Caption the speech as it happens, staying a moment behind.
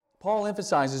Paul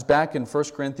emphasizes back in 1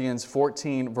 Corinthians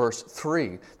 14, verse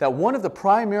 3, that one of the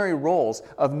primary roles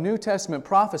of New Testament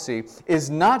prophecy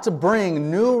is not to bring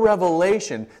new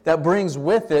revelation that brings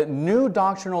with it new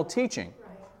doctrinal teaching,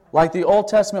 like the Old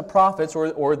Testament prophets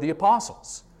or the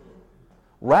apostles.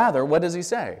 Rather, what does he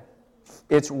say?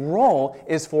 Its role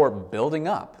is for building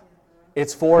up.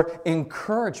 It's for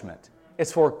encouragement.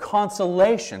 It's for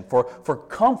consolation, for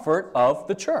comfort of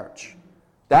the church.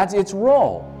 That's its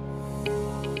role.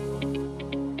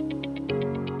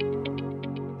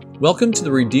 Welcome to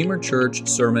the Redeemer Church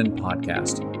Sermon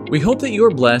Podcast. We hope that you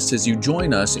are blessed as you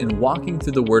join us in walking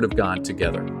through the Word of God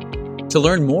together. To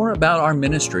learn more about our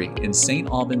ministry in St.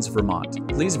 Albans, Vermont,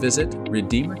 please visit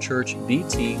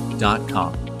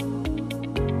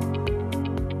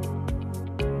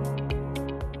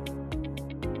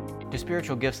redeemerchurchbt.com. Do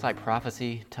spiritual gifts like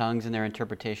prophecy, tongues and their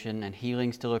interpretation, and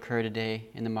healing still occur today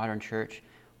in the modern church?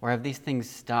 Or have these things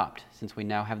stopped since we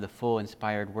now have the full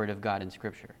inspired Word of God in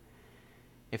Scripture?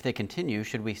 If they continue,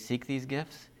 should we seek these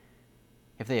gifts?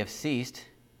 If they have ceased,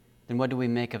 then what do we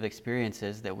make of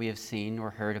experiences that we have seen or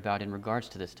heard about in regards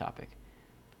to this topic?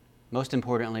 Most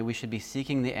importantly, we should be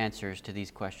seeking the answers to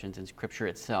these questions in Scripture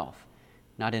itself,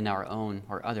 not in our own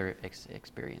or other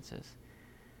experiences.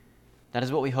 That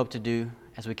is what we hope to do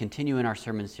as we continue in our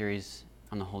sermon series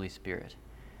on the Holy Spirit.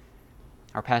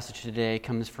 Our passage today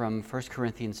comes from 1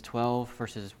 Corinthians 12,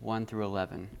 verses 1 through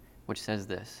 11, which says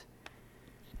this: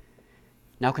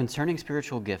 Now concerning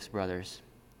spiritual gifts, brothers,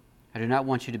 I do not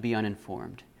want you to be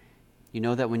uninformed. You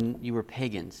know that when you were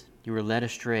pagans, you were led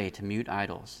astray to mute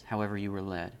idols, however you were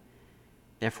led.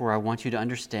 Therefore I want you to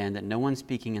understand that no one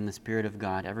speaking in the Spirit of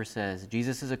God ever says,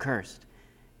 Jesus is accursed,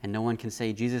 and no one can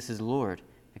say Jesus is Lord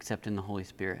except in the Holy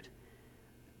Spirit.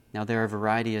 Now there are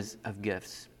varieties of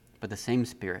gifts, but the same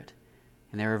Spirit.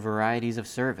 And there are varieties of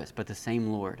service, but the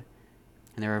same Lord.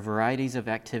 And there are varieties of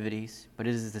activities, but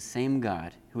it is the same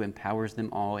God who empowers them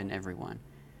all in everyone.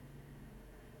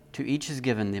 To each is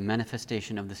given the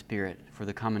manifestation of the Spirit for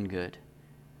the common good.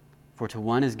 For to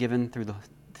one is given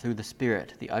through the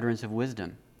Spirit the utterance of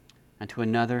wisdom, and to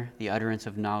another the utterance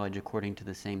of knowledge according to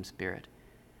the same Spirit.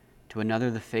 To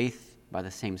another the faith by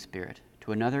the same Spirit.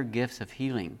 To another gifts of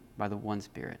healing by the one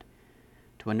Spirit.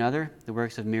 To another the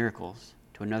works of miracles.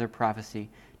 To another prophecy.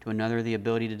 To another the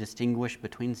ability to distinguish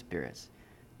between spirits.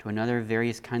 To another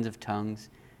various kinds of tongues,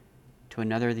 to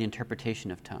another the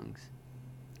interpretation of tongues.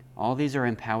 All these are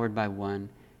empowered by one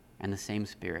and the same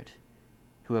Spirit,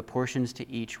 who apportions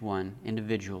to each one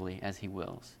individually as he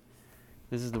wills.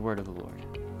 This is the word of the Lord.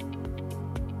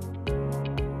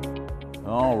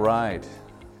 All right.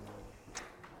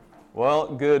 Well,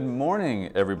 good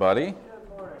morning, everybody. Good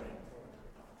morning.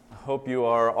 I hope you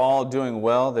are all doing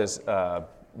well this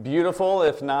beautiful,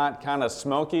 if not kind of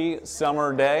smoky,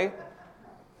 summer day.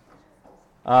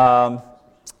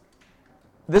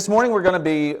 This morning we're going to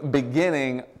be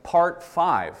beginning part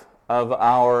 5 of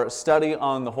our study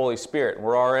on the Holy Spirit.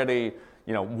 We're already,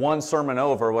 one sermon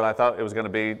over what I thought it was going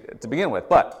to be to begin with,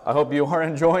 but I hope you are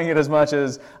enjoying it as much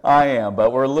as I am.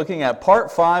 But we're looking at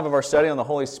part 5 of our study on the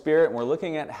Holy Spirit, and we're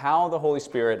looking at how the Holy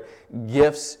Spirit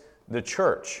gifts the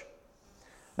church.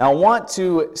 Now, I want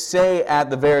to say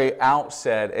at the very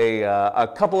outset a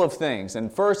couple of things.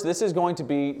 And first, this is going to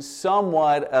be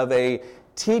somewhat of a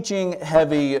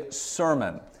teaching-heavy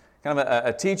sermon, kind of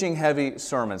a teaching-heavy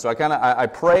sermon. So I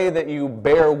pray that you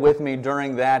bear with me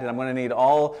during that, and I'm going to need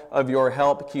all of your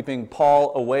help keeping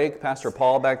Paul awake, Pastor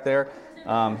Paul back there.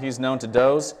 He's known to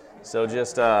doze, so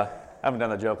just, I haven't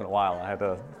done the joke in a while. I had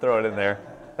to throw it in there.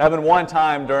 That happened one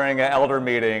time during an elder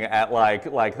meeting at like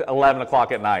 11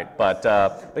 o'clock at night, but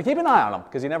keep an eye on him,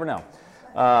 because you never know.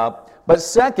 But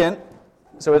second,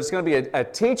 so it's going to be a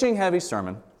teaching-heavy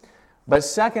sermon. But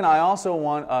second, I also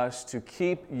want us to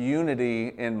keep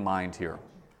unity in mind here.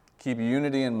 Keep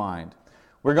unity in mind.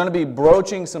 We're going to be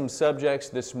broaching some subjects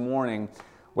this morning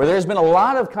where there's been a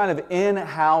lot of kind of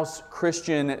in-house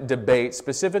Christian debate,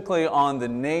 specifically on the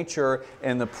nature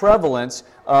and the prevalence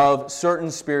of certain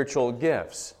spiritual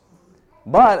gifts.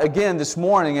 But again, this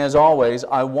morning, as always,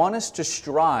 I want us to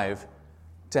strive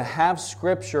to have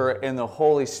Scripture and the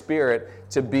Holy Spirit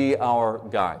to be our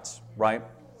guides, right?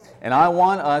 And I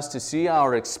want us to see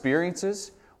our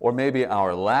experiences, or maybe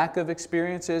our lack of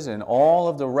experiences, and all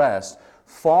of the rest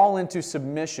fall into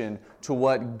submission to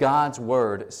what God's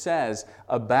Word says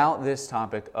about this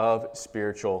topic of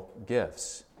spiritual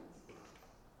gifts.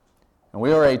 And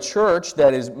we are a church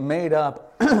that is made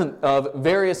up of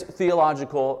various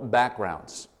theological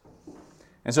backgrounds.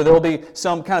 And so there will be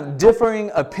some kind of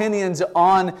differing opinions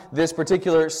on this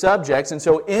particular subject. And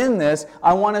so in this,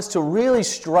 I want us to really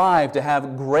strive to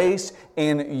have grace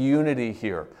and unity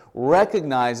here.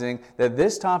 recognizing that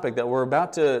this topic that we're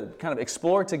about to kind of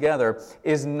explore together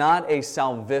is not a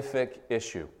salvific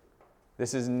issue.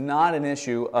 This is not an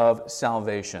issue of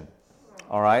salvation.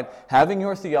 All right? Having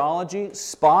your theology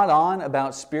spot on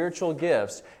about spiritual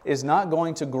gifts is not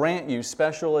going to grant you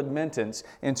special admittance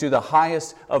into the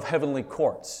highest of heavenly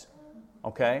courts.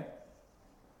 Okay?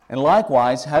 And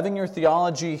likewise, having your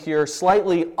theology here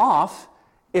slightly off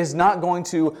is not going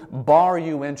to bar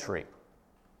you entry.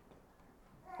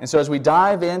 And so as we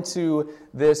dive into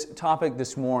this topic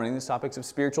this morning, these topics of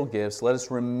spiritual gifts, let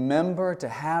us remember to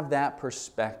have that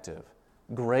perspective,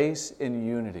 grace and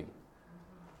unity.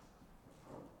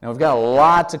 Now, we've got a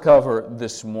lot to cover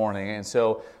this morning, and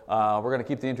so we're going to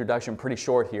keep the introduction pretty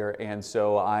short here, and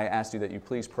so I ask you that you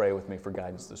please pray with me for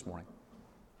guidance this morning.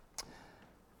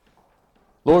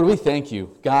 Lord, we thank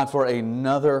you, God, for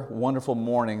another wonderful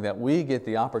morning that we get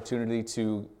the opportunity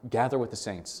to gather with the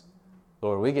saints.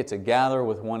 Lord, we get to gather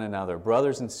with one another,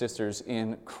 brothers and sisters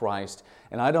in Christ,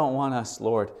 and I don't want us,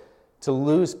 Lord, to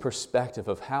lose perspective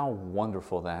of how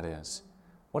wonderful that is.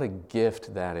 What a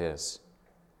gift that is.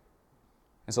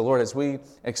 And so, Lord, as we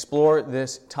explore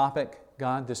this topic,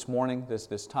 God, this morning,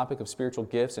 this topic of spiritual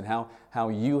gifts and how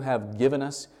you have given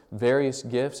us various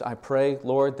gifts, I pray,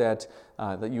 Lord, that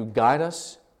you guide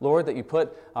us, Lord, that you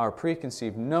put our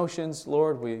preconceived notions,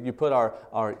 Lord, you put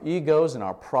our egos and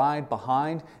our pride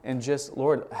behind, and just,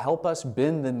 Lord, help us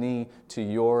bend the knee to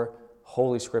your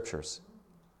holy scriptures.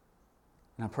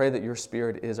 And I pray that your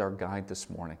Spirit is our guide this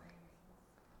morning.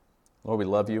 Lord, we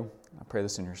love you. I pray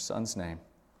this in your Son's name.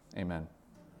 Amen.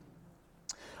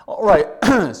 All right,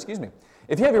 excuse me.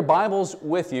 If you have your Bibles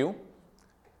with you,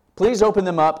 please open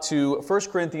them up to 1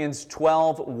 Corinthians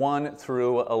 12, 1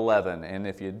 through 11. And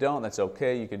if you don't, that's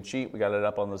okay. You can cheat. We got it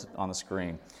up on the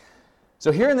screen.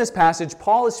 So here in this passage,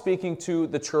 Paul is speaking to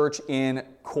the church in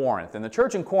Corinth. And the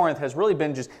church in Corinth has really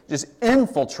been just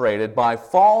infiltrated by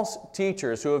false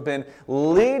teachers who have been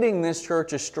leading this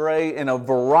church astray in a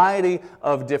variety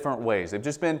of different ways. They've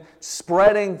just been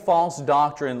spreading false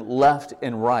doctrine left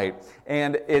and right.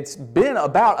 And it's been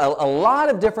about a lot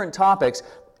of different topics.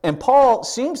 And Paul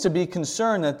seems to be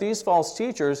concerned that these false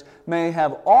teachers may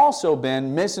have also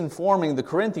been misinforming the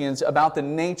Corinthians about the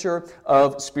nature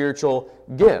of spiritual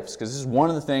gifts, because this is one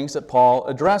of the things that Paul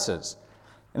addresses.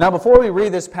 And now, before we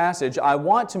read this passage, I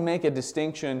want to make a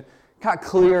distinction kind of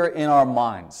clear in our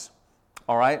minds.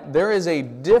 All right? There is a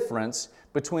difference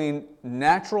between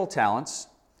natural talents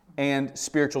and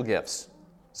spiritual gifts.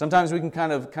 Sometimes we can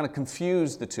kind of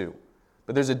confuse the two.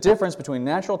 But there's a difference between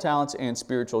natural talents and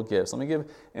spiritual gifts. Let me give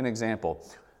an example.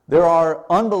 There are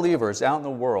unbelievers out in the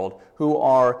world who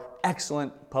are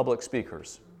excellent public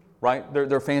speakers, right?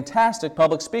 They're fantastic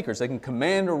public speakers. They can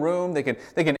command a room. They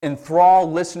can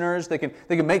enthrall listeners. They can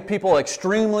make people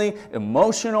extremely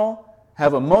emotional,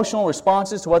 have emotional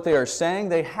responses to what they are saying.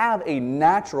 They have a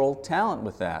natural talent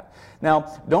with that.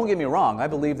 Now, don't get me wrong. I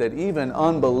believe that even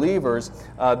unbelievers,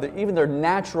 even their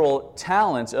natural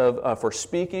talents for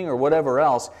speaking or whatever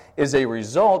else is a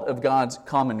result of God's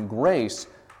common grace.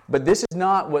 But this is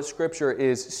not what Scripture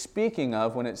is speaking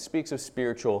of when it speaks of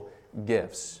spiritual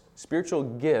gifts. Spiritual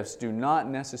gifts do not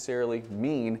necessarily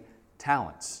mean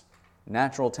talents,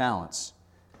 natural talents.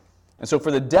 And so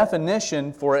for the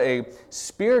definition for a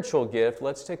spiritual gift,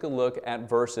 let's take a look at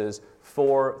verses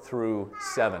 4 through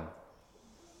 7.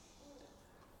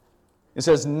 It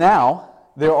says, "Now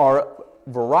there are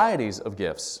varieties of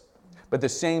gifts, but the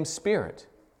same Spirit.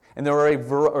 And there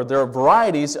are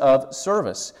varieties of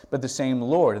service, but the same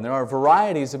Lord. And there are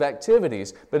varieties of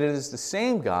activities, but it is the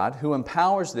same God who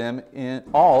empowers them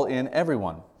in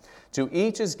everyone. To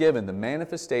each is given the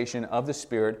manifestation of the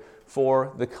Spirit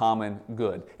for the common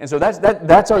good." And so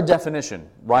that's our definition,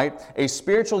 right? A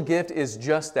spiritual gift is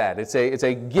just that. It's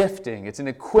a gifting. It's an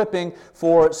equipping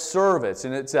for service,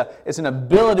 and it's an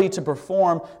ability to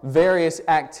perform various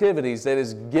activities that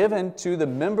is given to the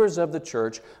members of the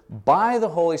church by the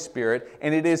Holy Spirit,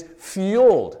 and it is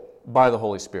fueled by the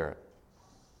Holy Spirit.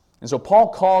 And so Paul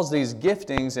calls these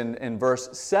giftings in verse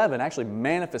 7 actually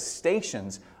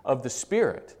manifestations of the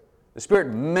Spirit. The Spirit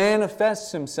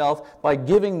manifests Himself by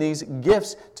giving these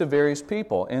gifts to various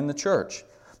people in the church.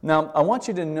 Now, I want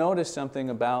you to notice something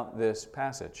about this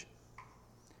passage.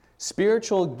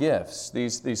 Spiritual gifts,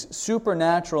 these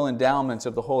supernatural endowments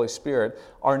of the Holy Spirit,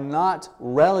 are not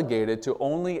relegated to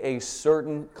only a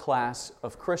certain class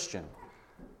of Christian.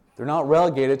 They're not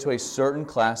relegated to a certain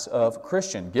class of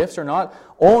Christian. Gifts are not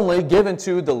only given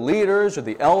to the leaders or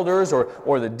the elders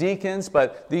or the deacons,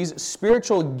 but these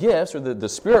spiritual gifts, or the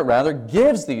Spirit rather,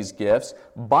 gives these gifts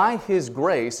by His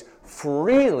grace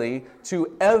freely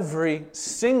to every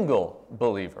single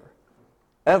believer.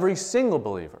 Every single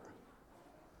believer.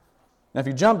 Now, if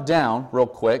you jump down real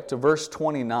quick to verse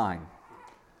 29,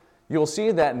 you'll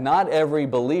see that not every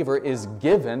believer is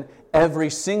given every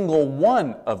single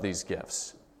one of these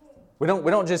gifts. We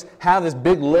don't just have this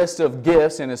big list of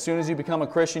gifts, and as soon as you become a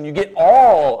Christian, you get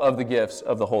all of the gifts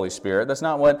of the Holy Spirit. That's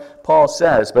not what Paul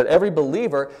says. But every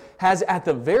believer has, at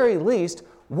the very least,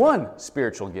 one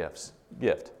spiritual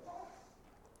gift.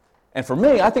 And for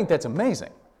me, I think that's amazing.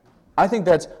 I think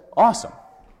that's awesome.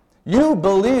 You,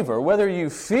 believer, whether you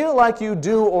feel like you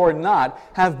do or not,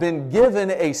 have been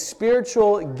given a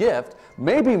spiritual gift,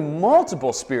 maybe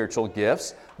multiple spiritual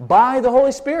gifts, by the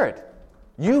Holy Spirit.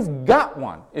 You've got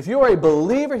one. If you are a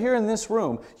believer here in this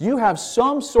room, you have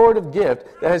some sort of gift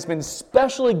that has been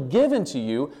specially given to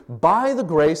you by the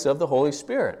grace of the Holy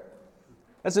Spirit.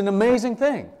 That's an amazing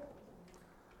thing.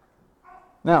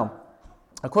 Now,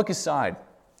 a quick aside.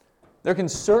 There can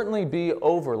certainly be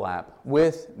overlap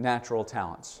with natural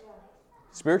talents.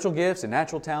 Spiritual gifts and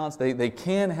natural talents, they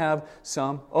can have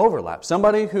some overlap.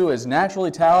 Somebody who is naturally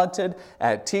talented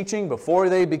at teaching before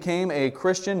they became a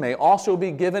Christian may also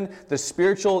be given the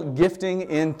spiritual gifting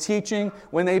in teaching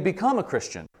when they become a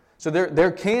Christian. So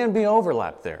there can be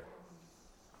overlap there.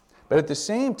 But at the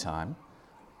same time,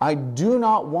 I do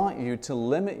not want you to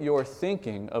limit your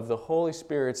thinking of the Holy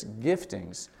Spirit's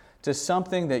giftings to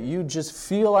something that you just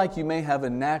feel like you may have a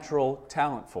natural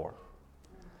talent for.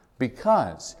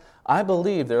 Because I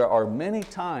believe there are many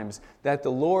times that the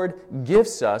Lord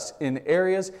gifts us in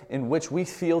areas in which we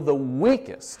feel the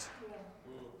weakest.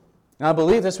 And I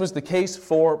believe this was the case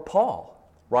for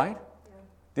Paul, right?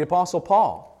 The Apostle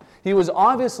Paul. He was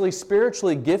obviously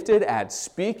spiritually gifted at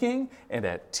speaking and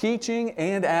at teaching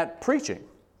and at preaching,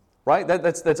 right?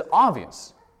 That's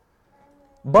obvious.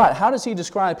 But how does he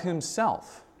describe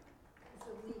himself?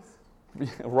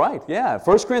 Right, yeah.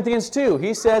 1 Corinthians 2,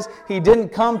 he says he didn't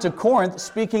come to Corinth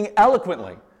speaking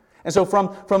eloquently. And so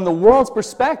from the world's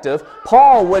perspective,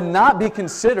 Paul would not be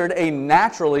considered a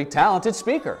naturally talented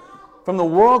speaker from the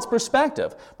world's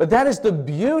perspective. But that is the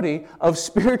beauty of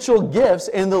spiritual gifts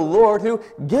and the Lord who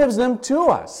gives them to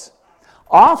us.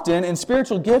 Often in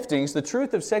spiritual giftings, the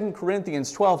truth of 2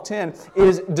 Corinthians 12:10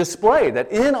 is displayed, that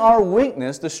in our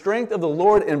weakness, the strength of the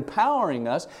Lord empowering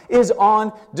us is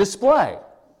on display.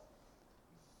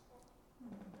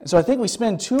 So I think we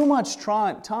spend too much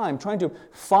time trying to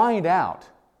find out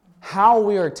how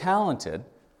we are talented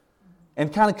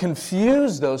and kind of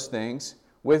confuse those things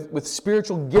with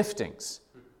spiritual giftings.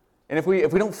 And if we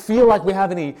don't feel like we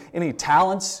have any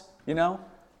talents,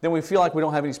 then we feel like we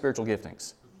don't have any spiritual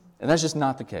giftings. And that's just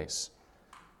not the case.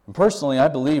 And personally, I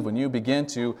believe when you begin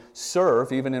to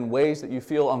serve, even in ways that you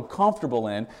feel uncomfortable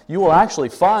in, you will actually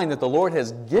find that the Lord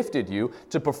has gifted you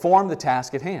to perform the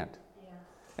task at hand.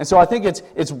 And so I think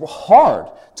it's hard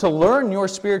to learn your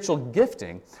spiritual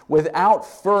gifting without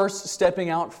first stepping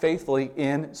out faithfully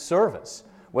in service.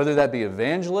 Whether that be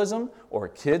evangelism or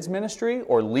kids ministry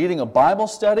or leading a Bible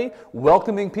study,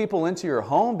 welcoming people into your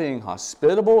home, being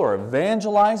hospitable or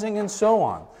evangelizing and so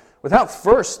on. Without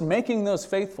first making those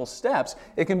faithful steps,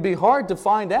 it can be hard to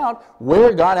find out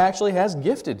where God actually has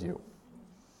gifted you.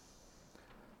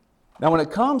 Now when it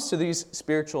comes to these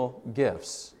spiritual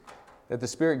gifts that the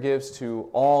Spirit gives to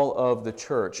all of the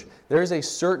church, there is a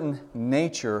certain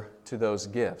nature to those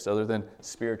gifts, other than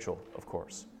spiritual, of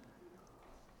course.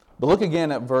 But look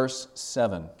again at verse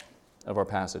 7 of our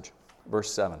passage. Verse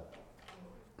 7.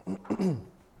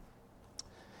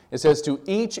 It says, "To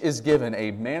each is given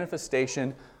a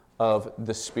manifestation of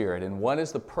the Spirit." And what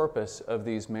is the purpose of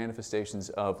these manifestations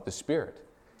of the Spirit?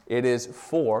 It is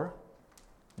for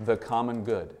the common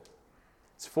good.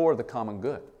 It's for the common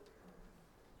good.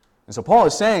 And so Paul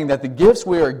is saying that the gifts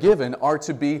we are given are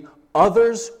to be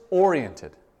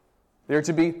others-oriented. They're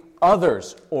to be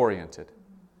others-oriented.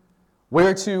 We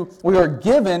are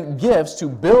given gifts to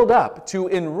build up, to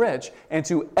enrich, and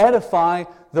to edify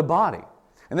the body.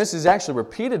 And this is actually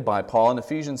repeated by Paul in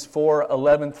Ephesians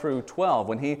 4:11 through 12,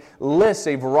 when he lists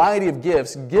a variety of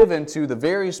gifts given to the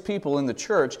various people in the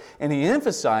church, and he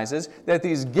emphasizes that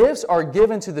these gifts are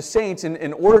given to the saints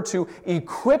in order to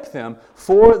equip them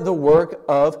for the work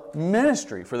of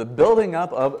ministry, for the building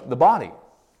up of the body.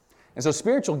 And so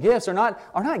spiritual gifts are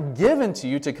not given to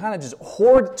you to kind of just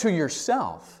hoard to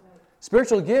yourself.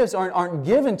 Spiritual gifts aren't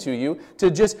given to you to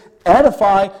just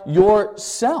edify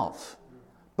yourself,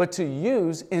 but to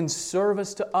use in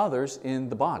service to others in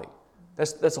the body.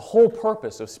 That's the whole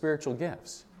purpose of spiritual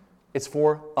gifts. It's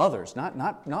for others,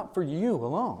 not for you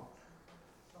alone.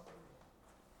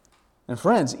 And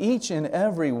friends, each and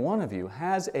every one of you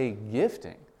has a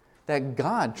gifting that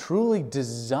God truly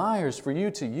desires for you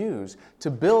to use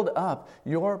to build up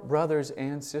your brothers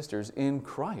and sisters in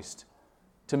Christ,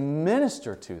 to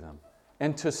minister to them,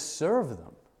 and to serve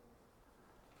them.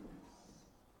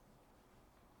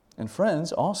 And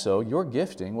friends, also, your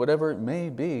gifting, whatever it may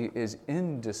be, is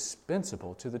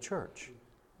indispensable to the church.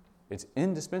 It's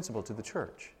indispensable to the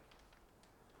church.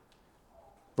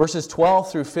 Verses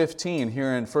 12 through 15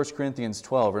 here in 1 Corinthians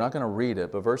 12, we're not going to read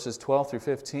it, but verses 12 through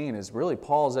 15 is really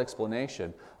Paul's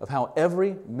explanation of how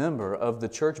every member of the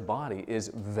church body is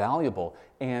valuable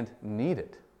and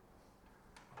needed.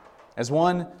 As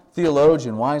one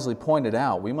theologian wisely pointed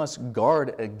out, we must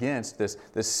guard against this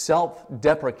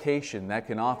self-deprecation that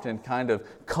can often kind of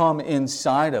come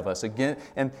inside of us. Again,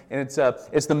 and it's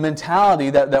the mentality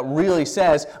that really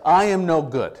says, I am no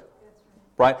good.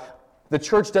 Right? The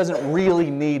church doesn't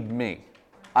really need me.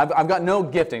 I've got no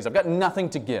giftings. I've got nothing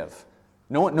to give.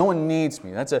 No one needs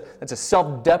me. That's a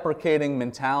self-deprecating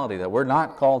mentality that we're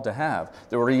not called to have.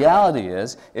 The reality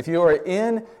is, if you are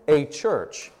in a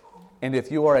church, and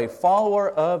if you are a follower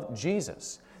of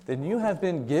Jesus, then you have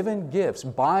been given gifts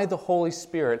by the Holy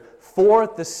Spirit for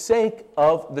the sake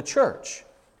of the church.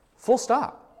 Full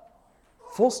stop.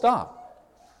 Full stop.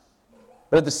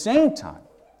 But at the same time,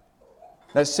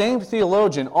 that same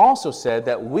theologian also said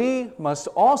that we must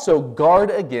also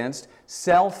guard against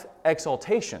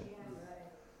self-exaltation.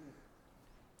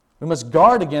 We must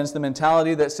guard against the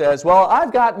mentality that says, well,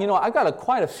 I've got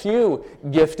quite a few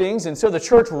giftings, and so the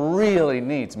church really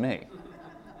needs me.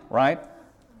 Right?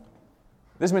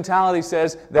 This mentality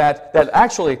says that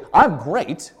actually I'm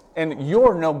great and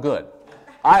you're no good.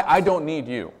 I don't need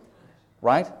you.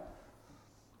 Right?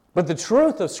 But the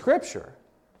truth of Scripture,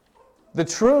 the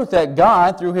truth that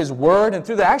God, through His Word and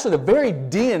through the very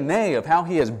DNA of how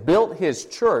He has built His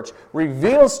church,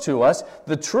 reveals to us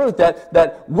the truth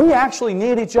that we actually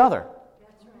need each other.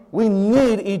 We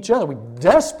need each other. We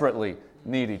desperately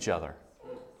need each other.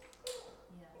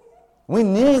 We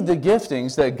need the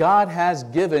giftings that God has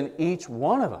given each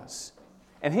one of us.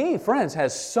 And He, friends,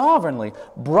 has sovereignly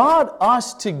brought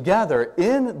us together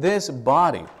in this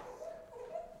body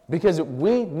because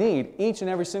we need each and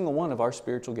every single one of our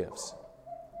spiritual gifts.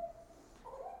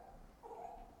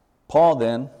 Paul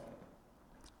then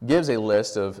gives a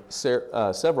list of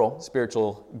several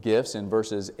spiritual gifts in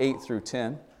verses 8 through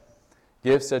 10.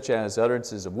 Gifts such as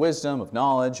utterances of wisdom, of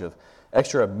knowledge, of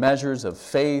extra measures of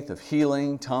faith, of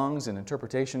healing, tongues, and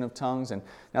interpretation of tongues. And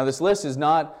now this list is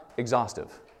not exhaustive.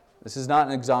 This is not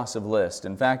an exhaustive list.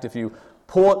 In fact, if you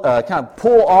pull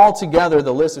all together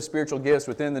the list of spiritual gifts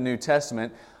within the New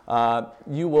Testament,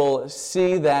 you will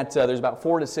see that there's about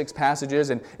 4 to 6 passages,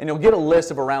 and you'll get a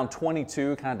list of around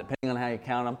 22, kind of depending on how you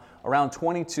count them, around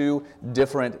 22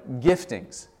 different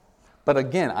giftings. But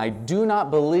again, I do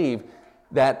not believe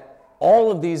that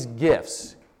all of these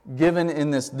gifts given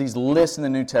in these lists in the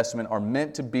New Testament are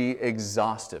meant to be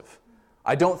exhaustive.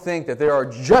 I don't think that there are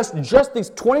just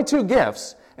these 22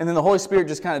 gifts and then the Holy Spirit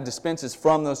just kind of dispenses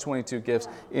from those 22 gifts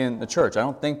in the church. I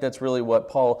don't think that's really what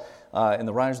Paul and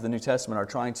the writers of the New Testament are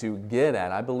trying to get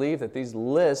at. I believe that these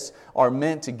lists are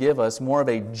meant to give us more of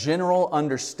a general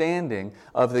understanding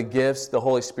of the gifts the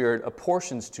Holy Spirit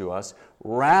apportions to us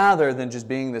rather than just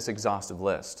being this exhaustive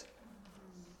list.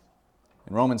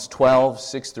 In Romans 12,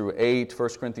 6 through 8, 1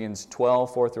 Corinthians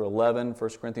 12, 4 through 11, 1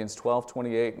 Corinthians 12,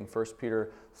 28, and 1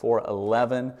 Peter 4,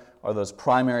 11 are those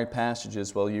primary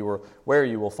passages where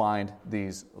you will find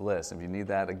these lists. If you need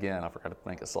that, again, I forgot to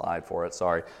make a slide for it,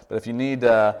 sorry. But if you need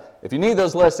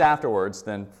those lists afterwards,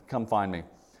 then come find me.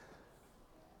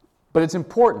 But it's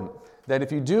important that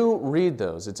if you do read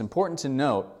those, it's important to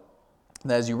note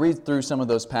that as you read through some of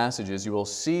those passages, you will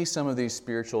see some of these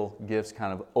spiritual gifts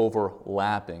kind of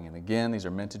overlapping. And again, these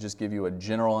are meant to just give you a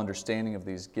general understanding of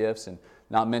these gifts and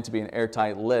not meant to be an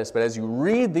airtight list. But as you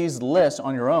read these lists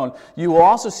on your own, you will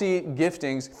also see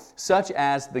giftings such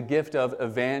as the gift of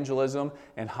evangelism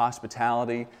and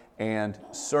hospitality and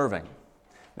serving.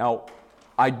 Now,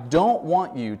 I don't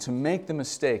want you to make the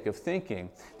mistake of thinking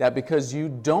that because you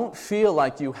don't feel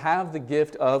like you have the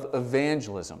gift of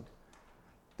evangelism,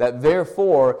 that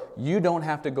therefore you don't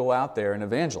have to go out there and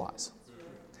evangelize.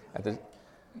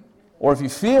 Or if you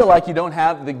feel like you don't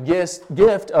have the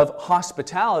gift of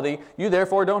hospitality, you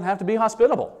therefore don't have to be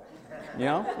hospitable. You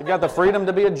know, you've got the freedom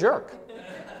to be a jerk.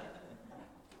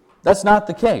 That's not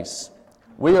the case.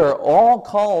 We are all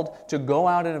called to go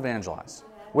out and evangelize.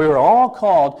 We are all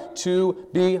called to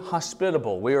be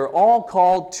hospitable. We are all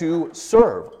called to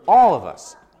serve, all of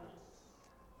us.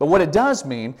 But what it does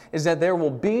mean is that there will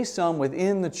be some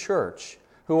within the church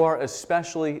who are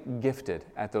especially gifted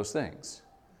at those things.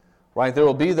 Right? There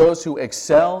will be those who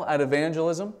excel at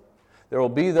evangelism. There will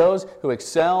be those who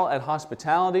excel at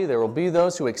hospitality. There will be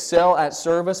those who excel at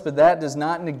service, but that does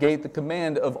not negate the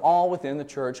command of all within the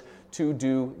church to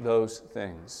do those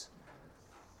things.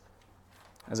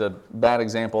 as a bad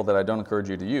example that I don't encourage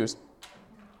you to use.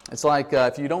 It's like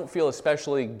if you don't feel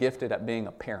especially gifted at being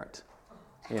a parent,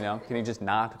 can you just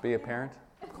not be a parent?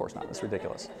 Of course not. That's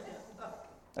ridiculous.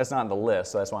 That's not on the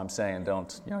list, so that's why I'm saying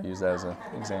don't use that as an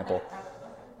example.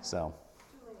 So,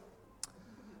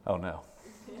 oh no.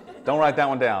 Don't write that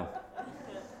one down.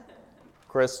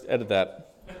 Chris, edit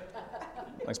that.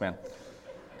 Thanks, man.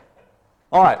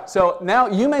 All right, so now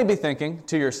you may be thinking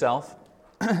to yourself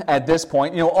at this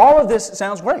point, all of this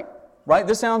sounds great, right?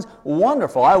 This sounds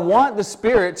wonderful. I want the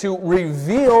Spirit to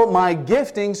reveal my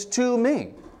giftings to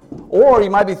me. Or you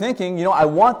might be thinking, I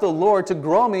want the Lord to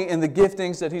grow me in the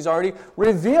giftings that He's already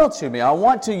revealed to me. I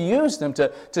want to use them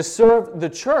to serve the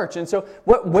church. And so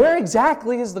where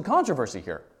exactly is the controversy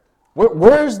here?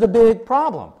 Where's the big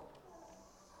problem?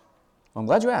 Well, I'm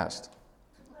glad you asked.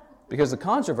 Because the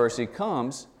controversy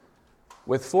comes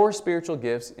with 4 spiritual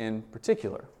gifts in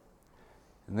particular.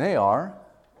 And they are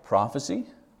prophecy,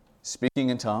 speaking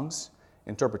in tongues,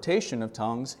 interpretation of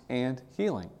tongues, and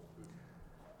healing.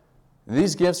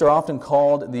 These gifts are often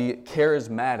called the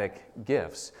charismatic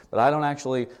gifts, but I don't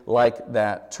actually like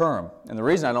that term. And the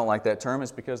reason I don't like that term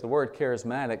is because the word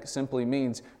charismatic simply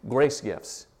means grace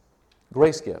gifts.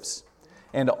 Grace gifts.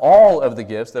 And all of the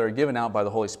gifts that are given out by the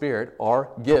Holy Spirit are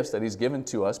gifts that He's given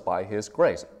to us by His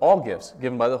grace. All gifts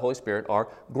given by the Holy Spirit are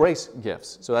grace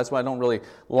gifts. So that's why I don't really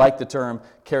like the term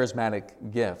charismatic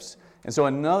gifts. And so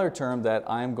another term that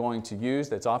I'm going to use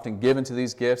that's often given to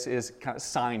these gifts is kind of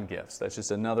sign gifts. That's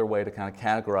just another way to kind of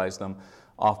categorize them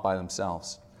off by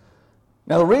themselves.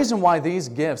 Now, the reason why these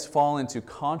gifts fall into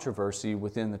controversy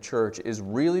within the church is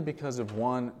really because of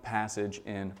one passage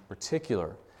in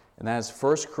particular. And that is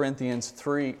 1 Corinthians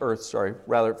 13,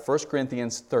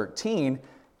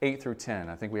 8 through 10.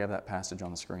 I think we have that passage on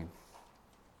the screen.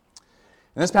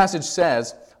 And this passage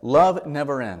says, "Love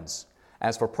never ends.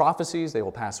 As for prophecies, they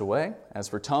will pass away. As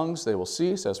for tongues, they will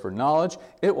cease. As for knowledge,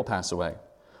 it will pass away.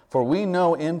 For we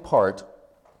know in part,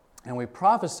 and we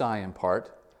prophesy in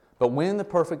part, but when the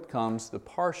perfect comes, the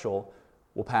partial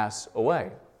will pass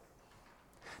away."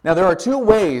 Now, there are 2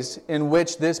 ways in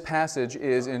which this passage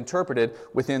is interpreted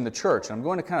within the church. I'm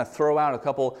going to kind of throw out a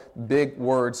couple big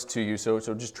words to you, so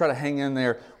just try to hang in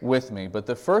there with me. But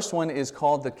the first one is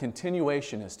called the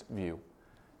continuationist view.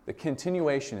 The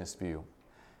continuationist view.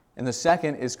 And the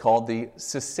second is called the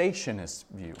cessationist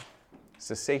view.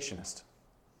 Cessationist.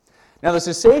 Now, the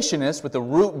cessationist, with the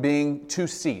root being to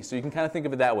cease. So you can kind of think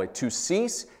of it that way. To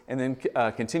cease, and then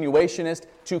continuationist,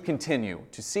 to continue.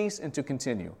 To cease and to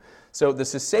continue. So the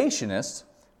cessationist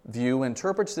view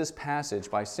interprets this passage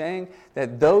by saying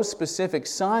that those specific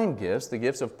sign gifts, the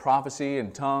gifts of prophecy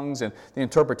and tongues and the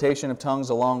interpretation of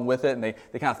tongues along with it, and they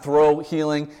kind of throw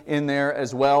healing in there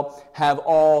as well, have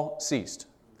all ceased.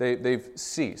 They've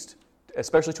ceased,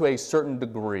 especially to a certain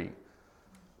degree.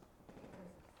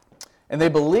 And they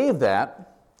believe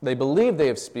they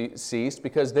have ceased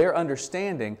because their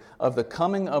understanding of the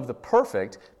coming of the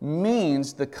perfect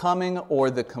means the coming or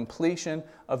the completion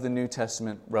of the New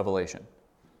Testament revelation.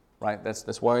 Right?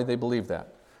 That's why they believe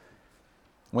that.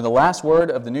 When the last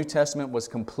word of the New Testament was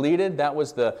completed, that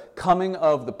was the coming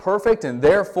of the perfect, and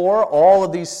therefore all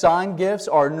of these sign gifts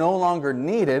are no longer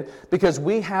needed because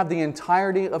we have the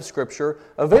entirety of Scripture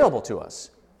available to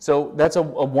us. So that's a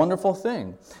wonderful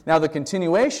thing. Now the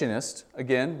continuationist,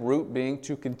 again, root being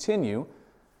to continue,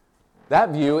 that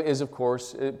view is, of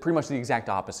course, pretty much the exact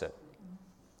opposite.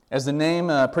 As the name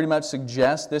pretty much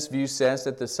suggests, this view says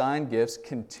that the sign gifts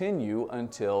continue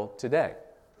until today.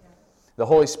 The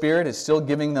Holy Spirit is still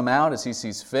giving them out as He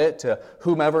sees fit to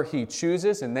whomever He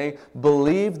chooses, and they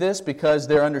believe this because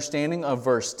their understanding of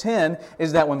verse 10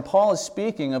 is that when Paul is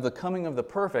speaking of the coming of the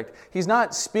perfect, he's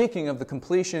not speaking of the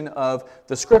completion of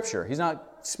the Scripture. He's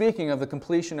not speaking of the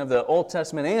completion of the Old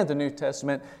Testament and the New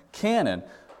Testament canon,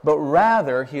 but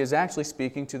rather he is actually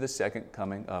speaking to the second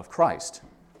coming of Christ,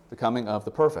 the coming of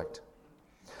the perfect.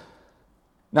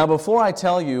 Now, before I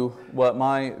tell you what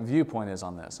my viewpoint is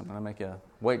on this, I'm going to make you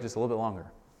wait just a little bit longer.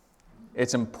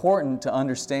 It's important to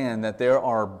understand that there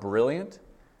are brilliant,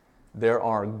 there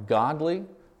are godly,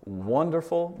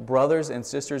 wonderful brothers and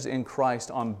sisters in Christ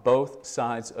on both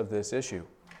sides of this issue.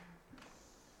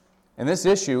 And this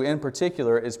issue in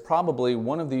particular is probably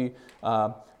one of those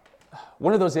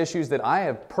issues that I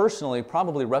have personally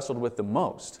probably wrestled with the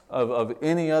most of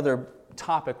any other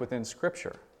topic within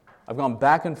Scripture. I've gone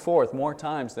back and forth more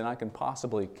times than I can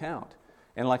possibly count.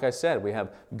 And like I said, we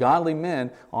have godly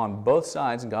men on both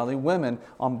sides and godly women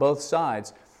on both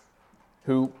sides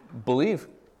who believe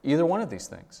either one of these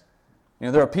things.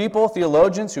 There are people,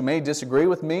 theologians, who may disagree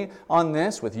with me on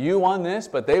this, with you on this,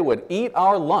 but they would eat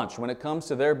our lunch when it comes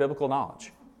to their biblical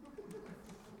knowledge.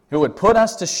 who would put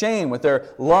us to shame with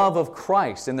their love of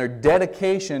Christ and their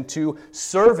dedication to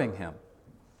serving Him.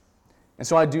 And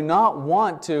so I do not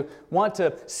want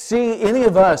to see any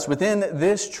of us within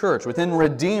this church, within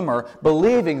Redeemer,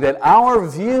 believing that our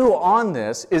view on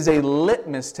this is a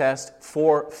litmus test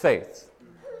for faith.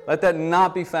 Let that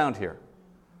not be found here.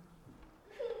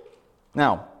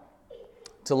 Now,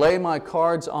 to lay my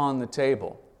cards on the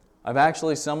table, I've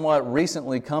actually somewhat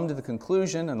recently come to the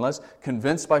conclusion, unless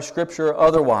convinced by Scripture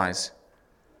otherwise,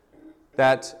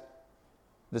 that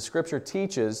the Scripture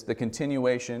teaches the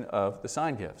continuation of the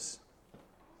sign gifts.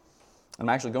 I'm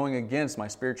actually going against my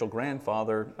spiritual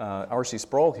grandfather, R.C.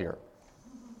 Sproul, here.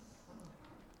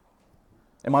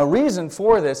 And my reason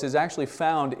for this is actually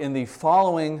found in the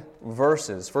following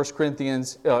verses, 1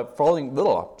 Corinthians,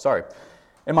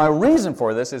 And my reason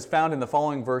for this is found in the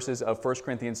following verses of 1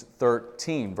 Corinthians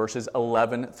 13, verses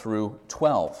 11 through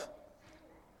 12.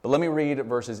 But let me read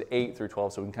verses 8 through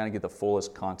 12 so we can kind of get the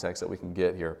fullest context that we can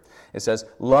get here. It says,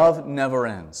 "Love never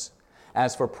ends.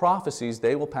 As for prophecies,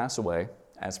 they will pass away.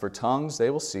 As for tongues, they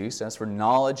will cease. As for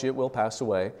knowledge, it will pass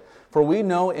away. For we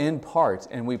know in part,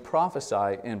 and we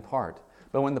prophesy in part.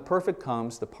 But when the perfect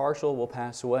comes, the partial will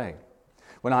pass away.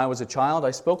 When I was a child, I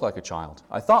spoke like a child.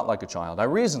 I thought like a child. I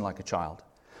reasoned like a child.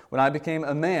 When I became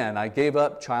a man, I gave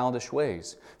up childish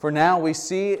ways. For now we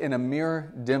see in a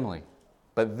mirror dimly,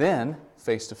 but then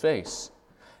face to face.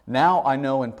 Now I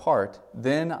know in part,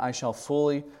 then I shall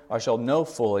know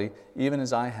fully, even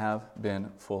as I have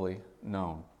been fully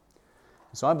known."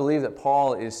 So I believe that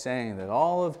Paul is saying that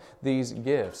all of these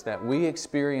gifts that we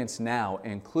experience now,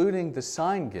 including the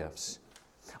sign gifts,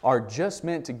 are just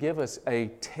meant to give us a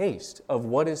taste of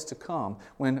what is to come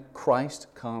when Christ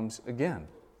comes again.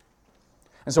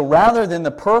 And so rather than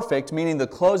the perfect, meaning the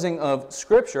closing of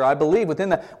Scripture, I believe within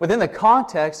the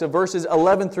context of verses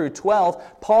 11 through 12,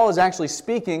 Paul is actually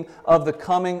speaking of the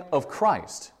coming of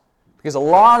Christ. Because a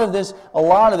lot of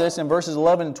this in verses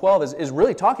 11 and 12 is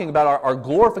really talking about our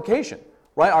glorification.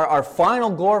 Right? Our final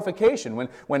glorification,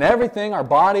 when everything, our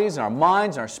bodies and our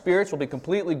minds and our spirits will be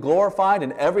completely glorified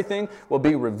and everything will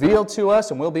be revealed to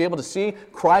us and we'll be able to see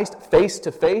Christ face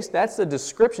to face. That's the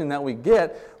description that we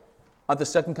get of the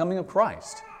second coming of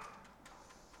Christ.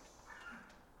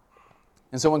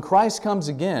 And so when Christ comes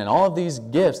again, all of these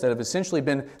gifts that have essentially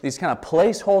been these kind of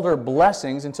placeholder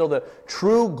blessings until the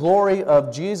true glory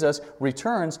of Jesus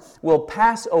returns will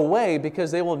pass away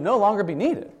because they will no longer be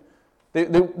needed.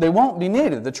 They won't be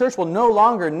needed. The church will no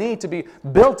longer need to be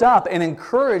built up and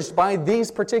encouraged by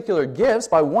these particular gifts,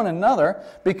 by one another,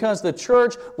 because the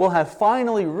church will have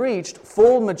finally reached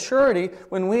full maturity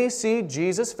when we see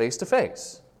Jesus face to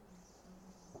face.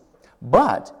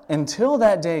 But until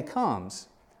that day comes,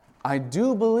 I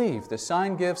do believe the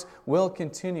sign gifts will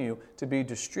continue to be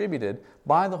distributed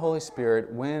by the Holy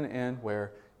Spirit when and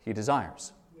where He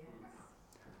desires.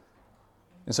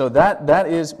 And so that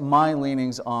is my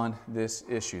leanings on this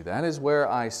issue. That is where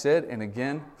I sit. And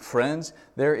again, friends,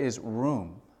 there is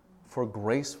room for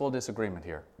graceful disagreement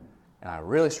here. And I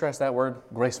really stress that word,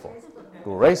 graceful.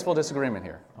 Graceful disagreement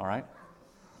here, all right?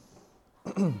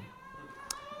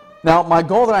 Now, my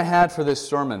goal that I had for this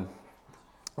sermon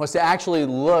was to actually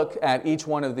look at each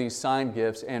one of these sign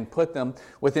gifts and put them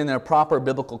within their proper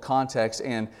biblical context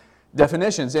and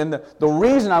definitions. And the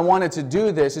reason I wanted to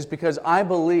do this is because I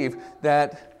believe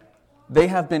that they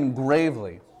have been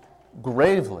gravely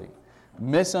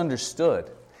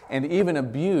misunderstood and even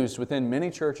abused within many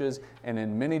churches and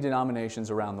in many denominations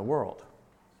around the world,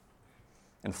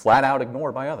 and flat out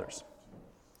ignored by others.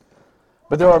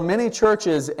 But there are many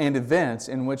churches and events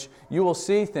in which you will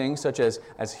see things such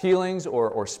as healings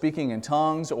or speaking in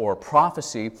tongues or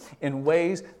prophecy in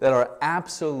ways that are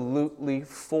absolutely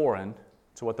foreign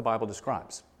to what the Bible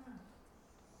describes.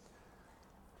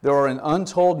 There are an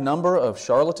untold number of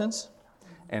charlatans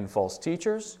and false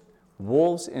teachers,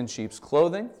 wolves in sheep's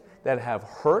clothing, that have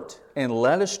hurt and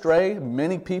led astray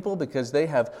many people because they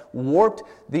have warped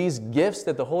these gifts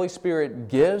that the Holy Spirit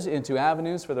gives into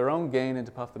avenues for their own gain and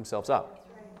to puff themselves up.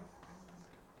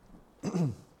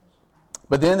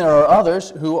 But then there are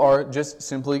others who are just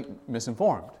simply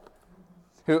misinformed,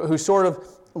 who sort of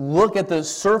look at the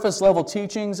surface level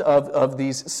teachings of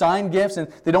these sign gifts and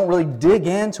they don't really dig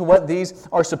into what these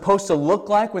are supposed to look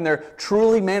like when they're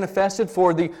truly manifested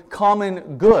for the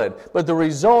common good. But the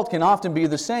result can often be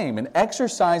the same, an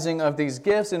exercising of these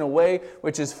gifts in a way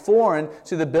which is foreign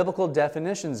to the biblical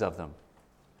definitions of them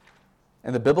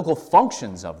and the biblical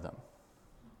functions of them.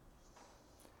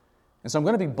 And so I'm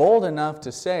going to be bold enough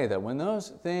to say that when those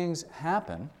things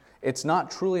happen, it's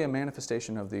not truly a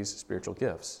manifestation of these spiritual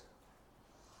gifts.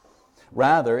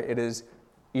 Rather, it is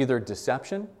either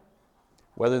deception,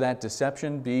 whether that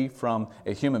deception be from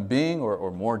a human being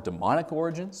or more demonic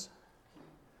origins.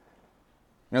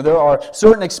 There are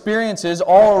certain experiences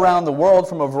all around the world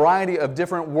from a variety of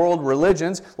different world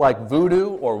religions like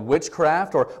voodoo or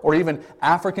witchcraft or even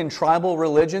African tribal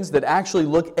religions that actually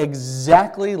look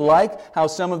exactly like how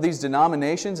some of these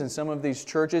denominations and some of these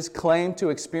churches claim to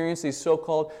experience these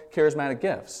so-called charismatic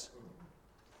gifts.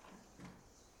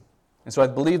 And so I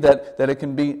believe that it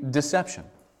can be deception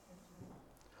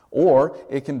or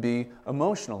it can be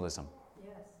emotionalism.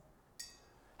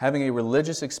 Having a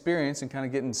religious experience and kind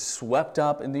of getting swept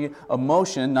up in the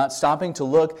emotion, not stopping to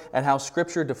look at how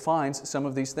Scripture defines some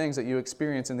of these things that you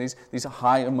experience in these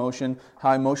high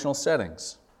emotional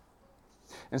settings.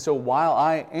 And so while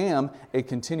I am a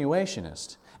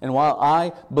continuationist, and while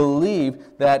I believe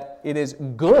that it is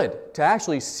good to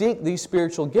actually seek these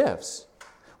spiritual gifts,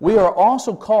 we are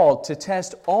also called to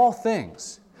test all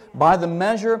things by the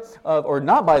measure of, or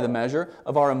not by the measure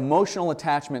of our emotional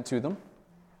attachment to them,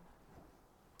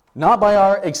 not by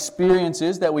our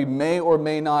experiences that we may or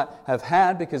may not have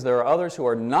had, because there are others who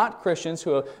are not Christians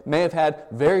who may have had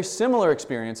very similar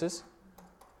experiences.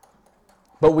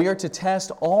 But we are to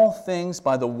test all things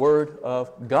by the Word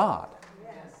of God.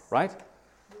 Yes. Right?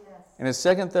 Yes. And as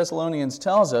 2 Thessalonians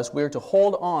tells us, we are to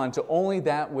hold on to only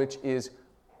that which is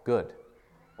good.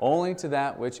 Only to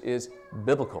that which is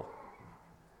biblical.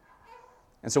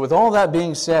 And so with all that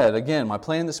being said, again, my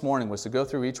plan this morning was to go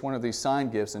through each one of these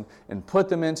sign gifts and put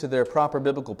them into their proper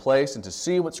biblical place and to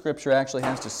see what Scripture actually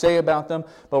has to say about them.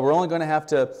 But we're only going to have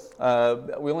to,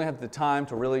 we only have the time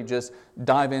to really just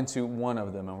dive into one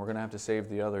of them. And we're going to have to save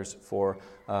the others for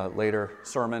later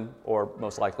sermon or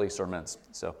most likely sermons.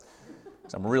 So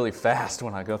I'm really fast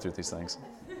when I go through these things.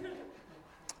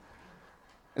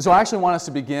 And so I actually want us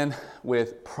to begin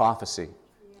with prophecy.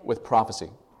 With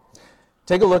prophecy.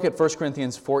 Take a look at 1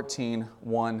 Corinthians 14,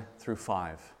 1 through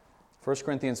 5. 1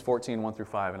 Corinthians 14, 1 through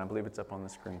 5, and I believe it's up on the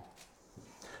screen.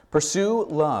 Pursue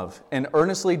love and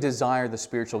earnestly desire the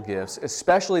spiritual gifts,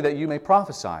 especially that you may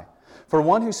prophesy. For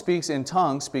one who speaks in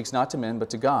tongues speaks not to men but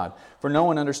to God. For no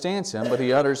one understands him, but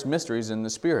he utters mysteries in the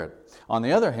Spirit. On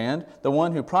the other hand, the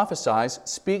one who prophesies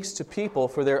speaks to people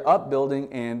for their upbuilding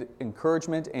and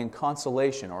encouragement and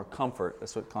consolation, or comfort.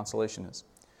 That's what consolation is.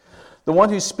 The one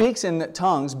who speaks in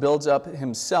tongues builds up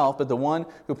himself, but the one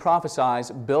who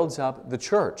prophesies builds up the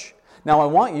church. Now I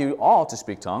want you all to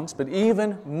speak tongues, but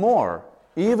even more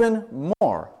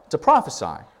to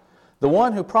prophesy. The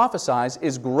one who prophesies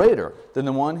is greater than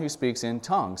the one who speaks in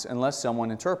tongues, unless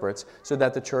someone interprets, so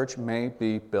that the church may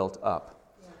be built up.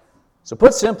 So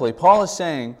put simply, Paul is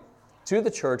saying to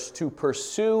the church to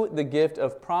pursue the gift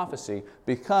of prophecy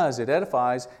because it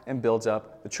edifies and builds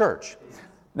up the church.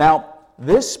 Now,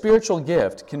 this spiritual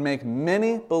gift can make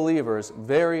many believers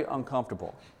very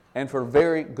uncomfortable, and for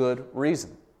very good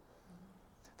reason.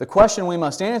 The question we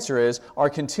must answer is,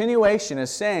 are continuationists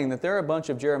saying that there are a bunch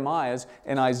of Jeremiahs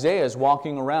and Isaiahs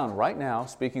walking around right now,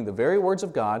 speaking the very words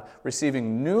of God,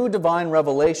 receiving new divine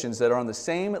revelations that are on the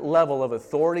same level of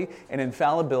authority and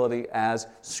infallibility as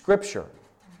Scripture?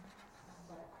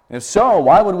 And if so,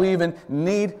 why would we even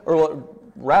need, or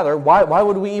rather, why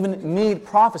would we even need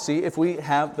prophecy if we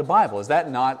have the Bible? Is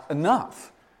that not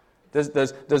enough?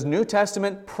 Does New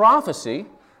Testament prophecy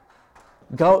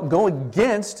go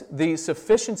against the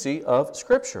sufficiency of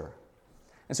Scripture?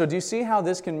 And so do you see how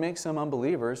this can make some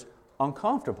unbelievers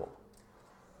uncomfortable?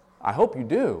 I hope you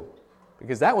do,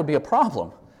 because that would be a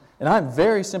problem. And I'm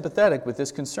very sympathetic with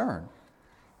this concern.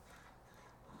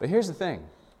 But here's the thing.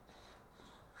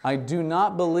 I do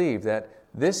not believe that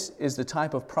this is the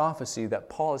type of prophecy that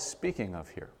Paul is speaking of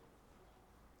here.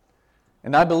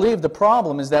 And I believe the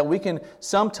problem is that we can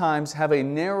sometimes have a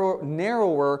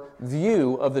narrower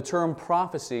view of the term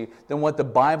prophecy than what the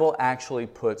Bible actually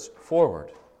puts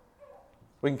forward.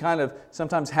 We can kind of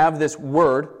sometimes have this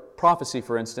word, prophecy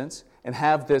for instance, and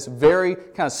have this very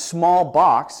kind of small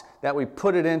box that we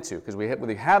put it into, because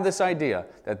we have this idea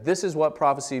that this is what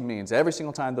prophecy means. Every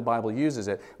single time the Bible uses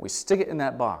it, we stick it in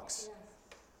that box.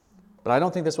 But I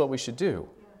don't think that's what we should do.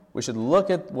 We should look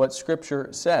at what Scripture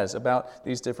says about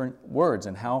these different words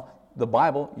and how the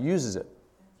Bible uses it.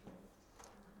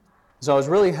 So I was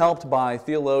really helped by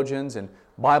theologians and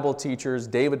Bible teachers,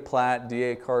 David Platt,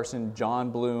 D.A. Carson,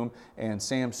 John Bloom, and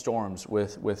Sam Storms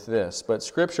with this. But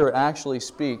Scripture actually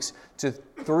speaks to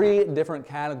three different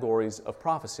categories of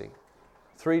prophecy.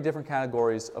 Three different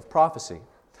categories of prophecy.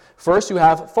 First, you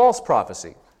have false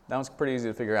prophecy. That one's pretty easy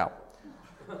to figure out.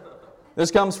 This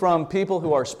comes from people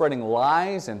who are spreading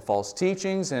lies and false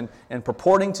teachings and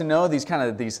purporting to know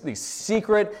these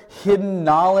secret, hidden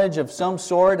knowledge of some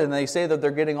sort, and they say that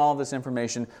they're getting all of this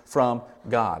information from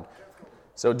God.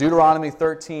 So Deuteronomy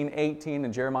 13:18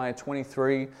 and Jeremiah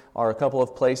 23 are a couple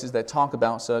of places that talk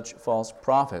about such false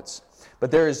prophets. But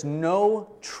there is no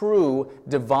true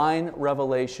divine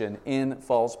revelation in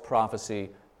false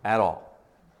prophecy at all.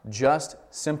 Just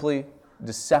simply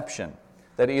deception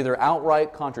that either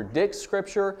outright contradicts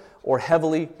Scripture or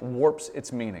heavily warps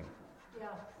its meaning. Yeah.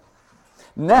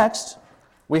 Next,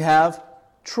 we have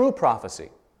true prophecy.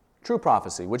 True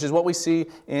prophecy, which is what we see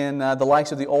in the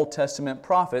likes of the Old Testament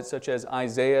prophets, such as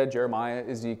Isaiah, Jeremiah,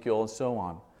 Ezekiel, and so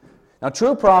on. Now,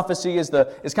 true prophecy is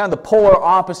kind of the polar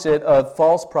opposite of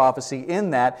false prophecy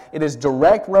in that it is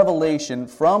direct revelation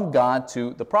from God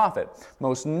to the prophet.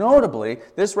 Most notably,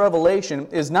 this revelation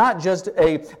is not just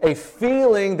a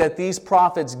feeling that these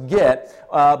prophets get,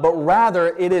 but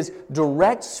rather it is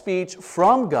direct speech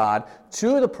from God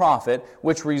to the prophet,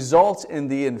 which results in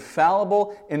the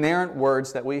infallible, inerrant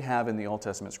words that we have in the Old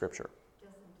Testament Scripture.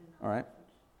 All right?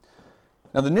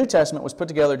 Now, the New Testament was put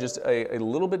together just a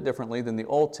little bit differently than the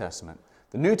Old Testament.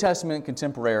 The New Testament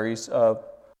contemporaries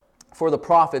for the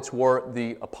prophets were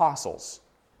the apostles.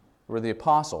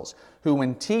 Who,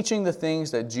 when teaching the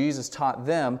things that Jesus taught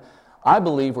them, I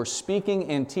believe were speaking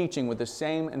and teaching with the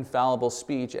same infallible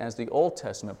speech as the Old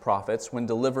Testament prophets when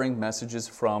delivering messages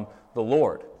from the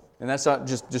Lord. And that's not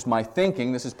just my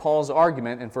thinking. This is Paul's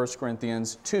argument in 1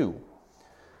 Corinthians 2.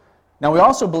 Now, we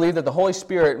also believe that the Holy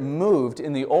Spirit moved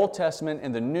in the Old Testament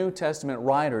and the New Testament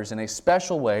writers in a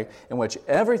special way in which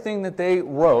everything that they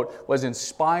wrote was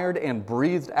inspired and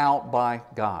breathed out by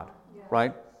God,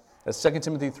 right? That's 2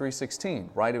 Timothy 3:16,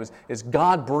 right? It's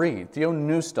God-breathed,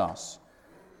 theopneustos,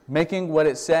 making what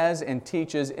it says and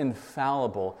teaches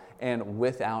infallible and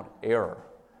without error.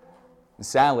 And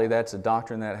sadly, that's a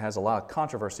doctrine that has a lot of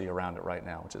controversy around it right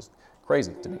now, which is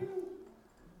crazy to me.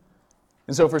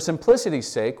 And so for simplicity's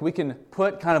sake, we can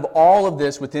put kind of all of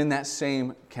this within that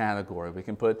same category. We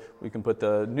can put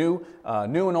the New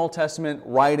and Old Testament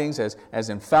writings as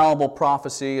infallible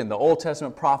prophecy and the Old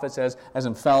Testament prophets as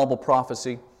infallible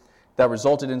prophecy that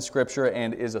resulted in Scripture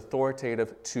and is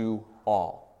authoritative to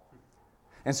all.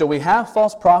 And so we have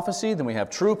false prophecy, then we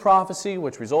have true prophecy,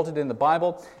 which resulted in the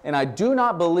Bible. And I do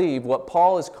not believe what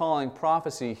Paul is calling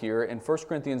prophecy here in 1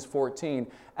 Corinthians 14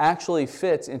 actually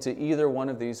fits into either one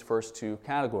of these first two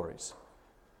categories.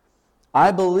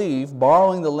 I believe,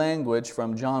 borrowing the language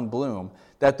from John Bloom,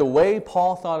 that the way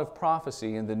Paul thought of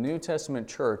prophecy in the New Testament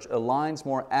church aligns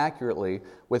more accurately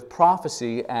with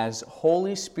prophecy as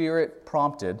Holy Spirit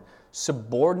prompted,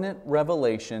 subordinate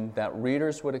revelation that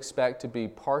readers would expect to be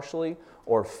partially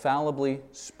or fallibly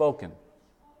spoken,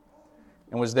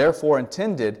 and was therefore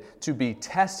intended to be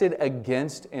tested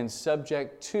against and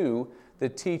subject to the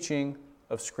teaching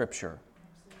of Scripture.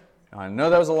 Now, I know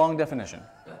that was a long definition,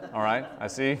 all right? I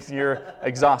see you're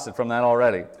exhausted from that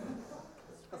already.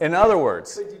 In other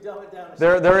words,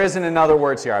 there isn't in other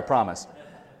words here, I promise.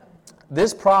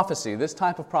 This prophecy, this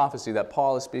type of prophecy that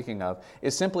Paul is speaking of,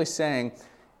 is simply saying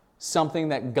something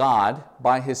that God,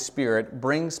 by His Spirit,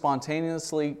 brings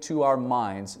spontaneously to our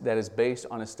minds that is based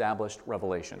on established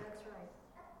revelation. That's right.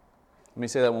 Let me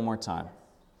say that one more time.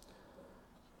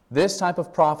 This type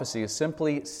of prophecy is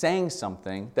simply saying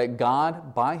something that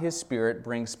God, by His Spirit,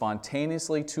 brings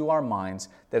spontaneously to our minds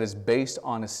that is based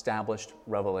on established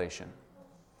revelation.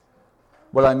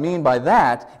 What I mean by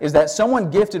that is that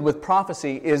someone gifted with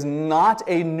prophecy is not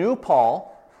a new Paul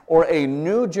or a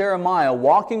new Jeremiah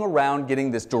walking around getting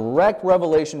this direct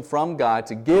revelation from God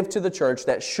to give to the church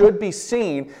that should be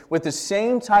seen with the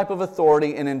same type of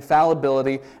authority and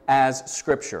infallibility as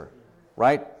Scripture,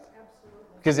 right?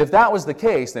 Absolutely. Because if that was the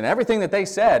case, then everything that they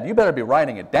said, you better be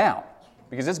writing it down,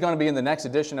 because it's going to be in the next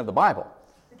edition of the Bible.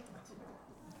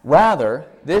 Rather,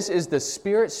 this is the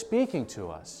Spirit speaking to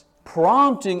us,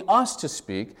 prompting us to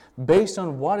speak based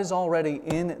on what is already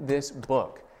in this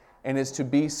book, and is to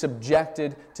be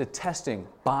subjected to testing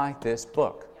by this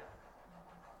book.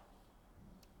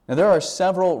 Now, there are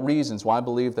several reasons why I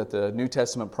believe that the New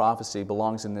Testament prophecy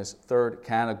belongs in this third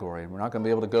category. We're not going to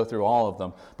be able to go through all of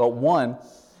them, but one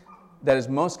that is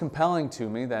most compelling to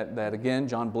me, that again,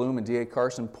 John Bloom and D.A.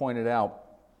 Carson pointed out,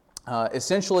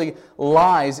 essentially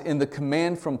lies in the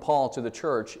command from Paul to the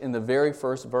church in the very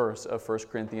first verse of 1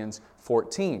 Corinthians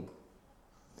 14.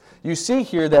 You see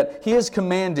here that he is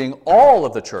commanding all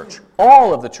of the church,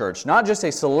 not just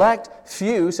a select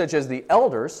few such as the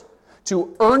elders,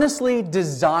 to earnestly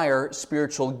desire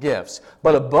spiritual gifts,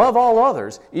 but above all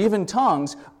others, even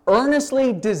tongues,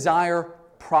 earnestly desire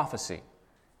prophecy.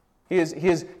 He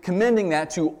is commending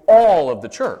that to all of the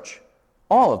church,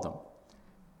 all of them.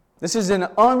 This is an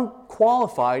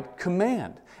unqualified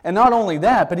command. And not only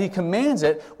that, but he commands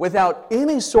it without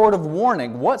any sort of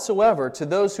warning whatsoever to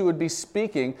those who would be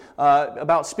speaking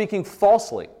about speaking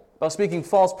falsely, about speaking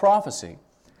false prophecy.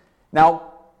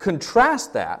 Now,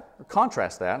 contrast that,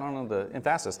 I don't know the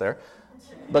emphasis there,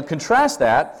 but contrast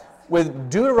that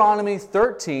with Deuteronomy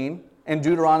 13 and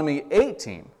Deuteronomy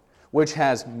 18, which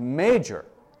has major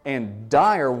and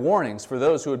dire warnings for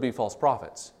those who would be false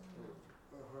prophets.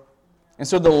 And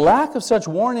so the lack of such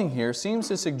warning here seems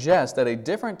to suggest that a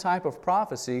different type of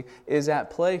prophecy is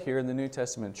at play here in the New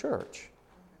Testament church.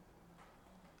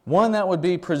 One that would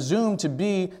be presumed to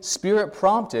be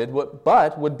Spirit-prompted,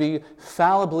 but would be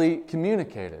fallibly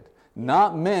communicated,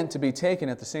 not meant to be taken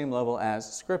at the same level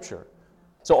as Scripture.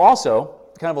 So also,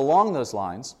 kind of along those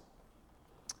lines,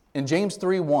 in James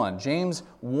 3:1, James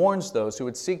warns those who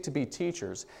would seek to be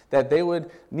teachers that they would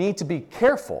need to be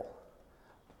careful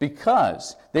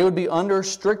because they would be under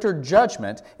stricter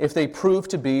judgment if they prove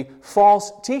to be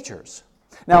false teachers.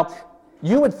 Now,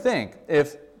 you would think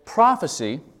if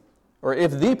prophecy, or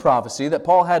if the prophecy that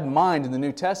Paul had in mind in the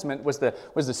New Testament was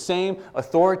the same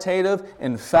authoritative,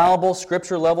 infallible,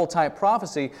 scripture-level type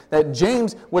prophecy, that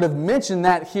James would have mentioned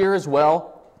that here as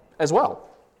well.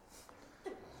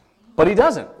 But he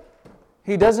doesn't.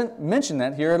 He doesn't mention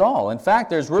that here at all. In fact,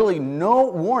 there's really no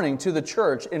warning to the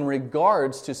church in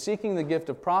regards to seeking the gift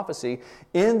of prophecy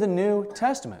in the New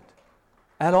Testament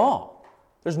at all.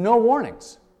 There's no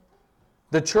warnings.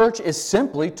 The church is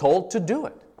simply told to do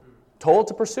it, told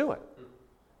to pursue it.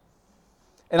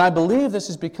 And I believe this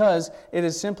is because it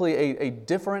is simply a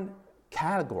different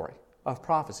category of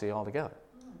prophecy altogether.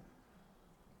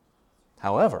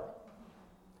 However,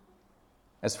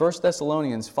 as 1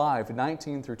 Thessalonians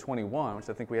 5:19 through 21, which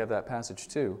I think we have that passage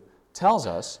too, tells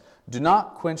us, do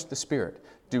not quench the Spirit.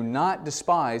 Do not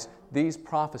despise these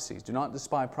prophecies. Do not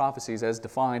despise prophecies as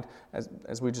defined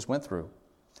as we just went through.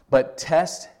 But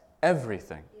test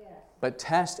everything. Yeah. But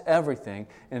test everything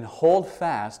and hold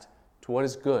fast to what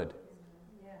is good.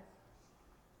 Yeah.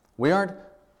 We aren't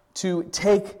to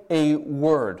take a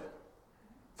word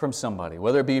from somebody,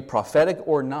 whether it be prophetic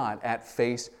or not, at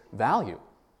face value.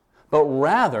 But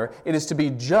rather, it is to be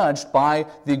judged by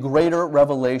the greater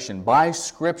revelation, by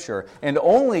Scripture. And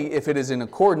only if it is in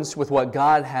accordance with what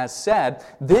God has said,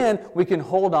 then we can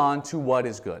hold on to what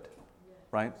is good.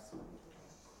 Right?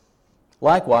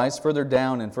 Likewise, further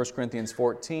down in 1 Corinthians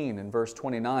 14 and verse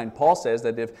 29, Paul says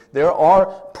that if there are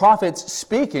prophets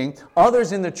speaking,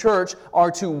 others in the church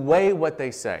are to weigh what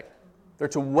they say. They're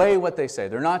to weigh what they say.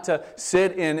 They're not to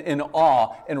sit in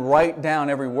awe and write down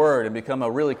every word and become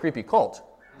a really creepy cult.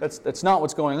 That's not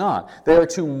what's going on. They are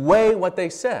to weigh what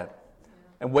they said.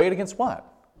 And weigh it against what?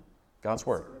 God's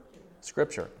Word.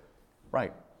 Scripture.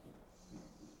 Right.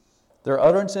 Their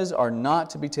utterances are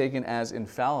not to be taken as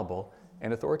infallible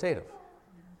and authoritative.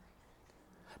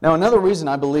 Now, another reason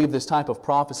I believe this type of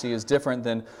prophecy is different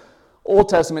than Old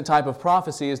Testament type of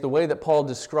prophecy is the way that Paul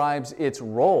describes its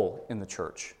role in the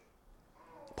church.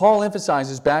 Paul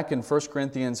emphasizes back in 1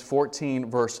 Corinthians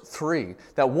 14, verse 3,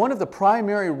 that one of the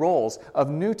primary roles of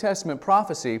New Testament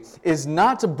prophecy is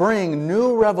not to bring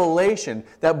new revelation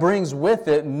that brings with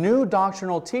it new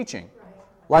doctrinal teaching,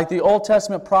 like the Old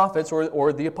Testament prophets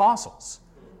or the apostles.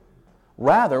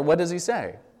 Rather, what does he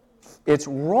say? Its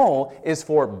role is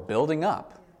for building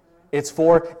up. It's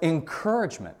for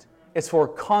encouragement. It's for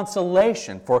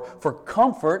consolation, for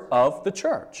comfort of the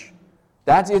church.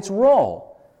 That's its role.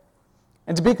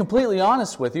 And to be completely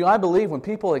honest with you, I believe when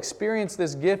people experience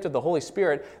this gift of the Holy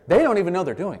Spirit, they don't even know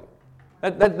they're doing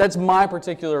it. That's my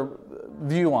particular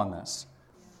view on this.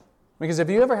 Because if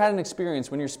you ever had an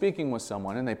experience when you're speaking with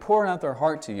someone and they pour out their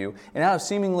heart to you, and out of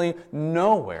seemingly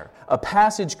nowhere, a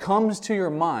passage comes to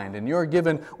your mind and you're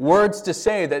given words to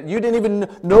say that you didn't even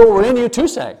know were in you to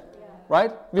say. Right?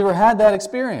 Have you ever had that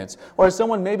experience? Or has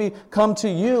someone maybe come to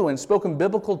you and spoken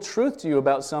biblical truth to you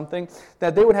about something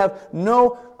that they would have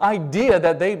no idea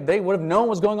that they would have known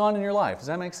was going on in your life? Does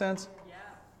that make sense? Yeah.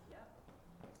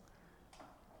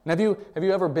 And have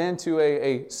you ever been to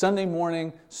a Sunday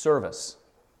morning service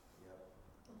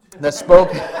that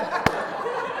spoke...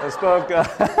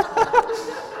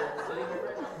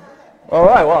 All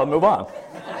right, well, move on.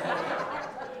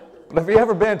 But have you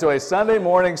ever been to a Sunday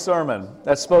morning sermon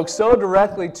that spoke so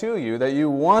directly to you that you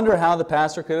wonder how the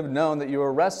pastor could have known that you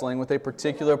were wrestling with a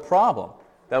particular problem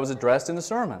that was addressed in the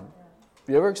sermon? Have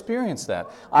you ever experienced that?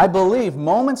 I believe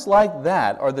moments like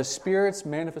that are the Spirit's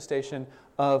manifestation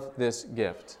of this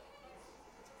gift.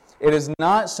 It is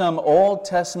not some Old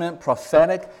Testament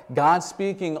prophetic God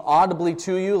speaking audibly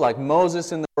to you like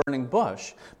Moses in the burning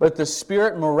bush, but the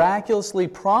Spirit miraculously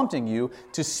prompting you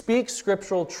to speak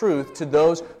scriptural truth to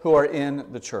those who are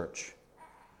in the church.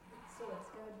 So it's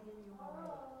got to be in you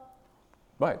already.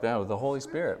 Right, that was the Holy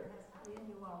Spirit. It has to be in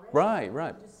you already.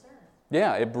 Right. To discern.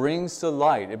 Yeah, it brings to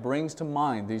light, it brings to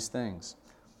mind these things.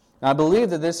 Now, I believe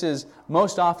that this is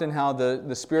most often how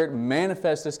the Spirit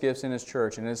manifests His gifts in His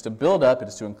church, and it is to build up, it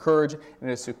is to encourage, and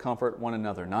it is to comfort one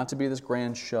another, not to be this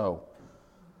grand show.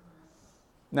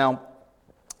 Now,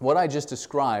 what I just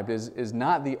described is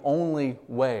not the only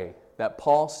way that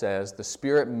Paul says the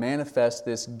Spirit manifests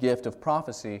this gift of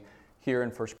prophecy here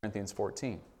in 1 Corinthians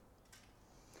 14.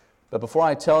 But before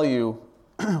I tell you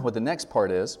what the next part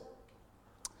is,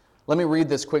 let me read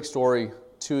this quick story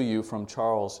to you from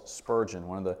Charles Spurgeon,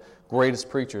 one of the greatest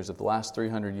preachers of the last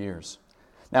 300 years.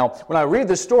 Now, when I read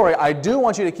this story, I do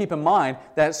want you to keep in mind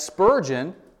that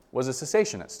Spurgeon was a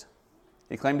cessationist.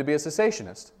 He claimed to be a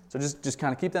cessationist. So just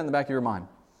kind of keep that in the back of your mind.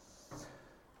 It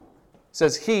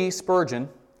says, he, Spurgeon,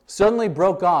 suddenly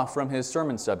broke off from his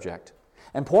sermon subject,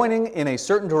 and pointing in a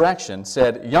certain direction,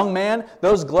 said, "Young man,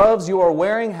 those gloves you are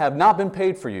wearing have not been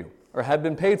paid for you, or have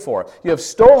been paid for. You have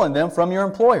stolen them from your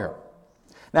employer."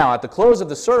 Now, at the close of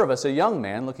the service, a young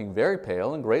man, looking very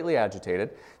pale and greatly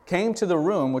agitated, came to the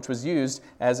room which was used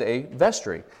as a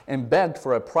vestry and begged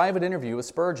for a private interview with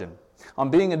Spurgeon. On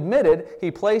being admitted,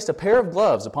 he placed a pair of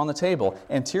gloves upon the table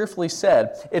and tearfully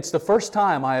said, "It's the first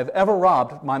time I have ever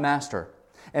robbed my master,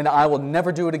 and I will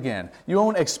never do it again. You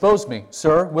won't expose me,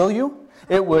 sir, will you?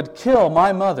 It would kill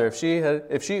my mother if she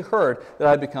heard that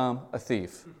I had become a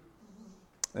thief."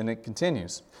 Then it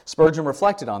continues. Spurgeon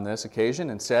reflected on this occasion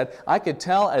and said, "I could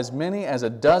tell as many as a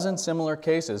dozen similar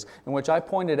cases in which I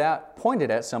pointed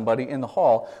at somebody in the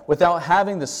hall without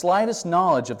having the slightest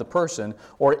knowledge of the person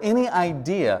or any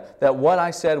idea that what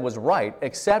I said was right,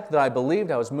 except that I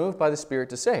believed I was moved by the Spirit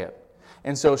to say it.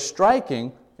 And so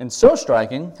striking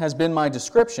has been my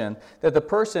description that the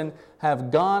person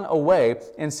have gone away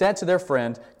and said to their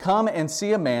friend, 'Come and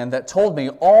see a man that told me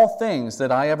all things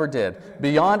that I ever did.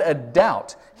 Beyond a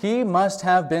doubt, he must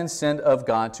have been sent of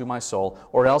God to my soul,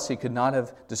 or else he could not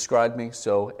have described me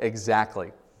so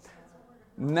exactly.'"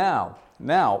 Now,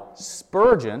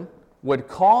 Spurgeon would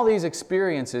call these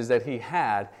experiences that he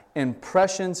had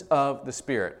impressions of the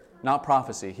Spirit, not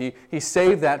prophecy. He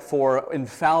saved that for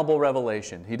infallible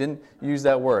revelation. He didn't use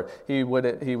that word. He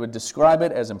would describe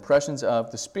it as impressions of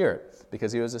the Spirit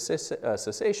because he was a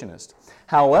cessationist.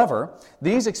 However,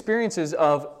 these experiences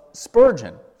of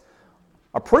Spurgeon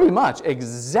are pretty much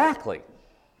exactly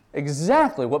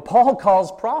what Paul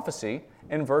calls prophecy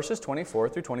in verses 24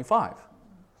 through 25.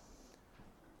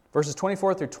 Verses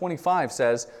 24 through 25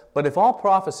 says, "But if all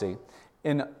prophecy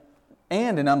and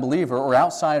an unbeliever or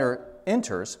outsider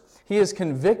enters, he is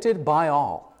convicted by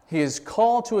all. He is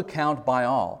called to account by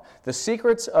all. The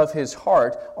secrets of his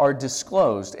heart are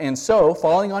disclosed, and so,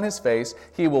 falling on his face,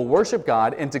 he will worship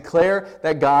God and declare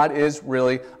that God is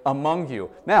really among you."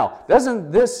 Now,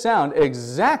 doesn't this sound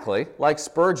exactly like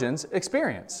Spurgeon's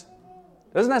experience?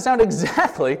 Doesn't that sound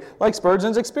exactly like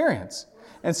Spurgeon's experience?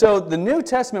 And so the New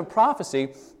Testament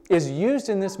prophecy is used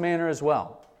in this manner as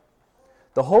well.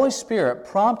 The Holy Spirit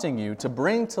prompting you to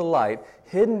bring to light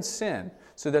hidden sin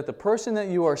so that the person that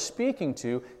you are speaking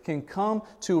to can come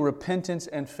to repentance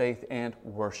and faith and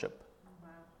worship.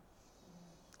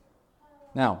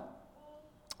 Now,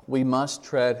 we must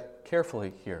tread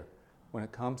carefully here when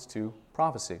it comes to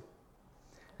prophecy.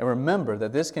 And remember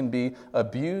that this can be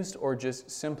abused or just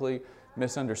simply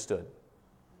misunderstood.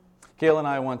 Kayla and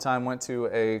I one time went to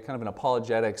a kind of an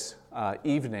apologetics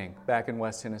evening back in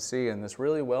West Tennessee, and this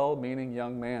really well-meaning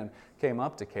young man came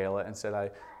up to Kayla and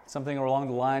said, something along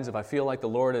the lines of, "I feel like the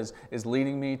Lord is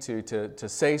leading me to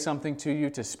say something to you,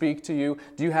 to speak to you.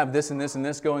 Do you have this and this and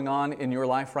this going on in your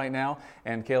life right now?"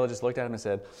 And Kayla just looked at him and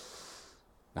said,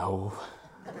 "No,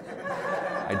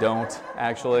 I don't,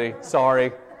 actually.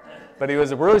 Sorry." But he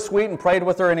was really sweet and prayed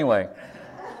with her anyway.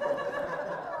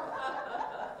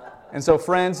 And so,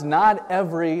 friends, not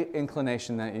every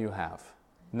inclination that you have,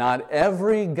 not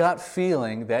every gut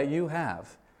feeling that you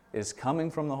have is coming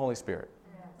from the Holy Spirit,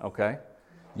 okay?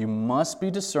 You must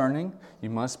be discerning, you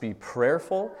must be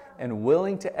prayerful, and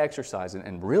willing to exercise,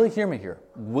 and really hear me here,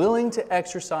 willing to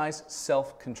exercise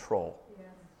self-control.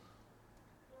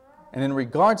 And in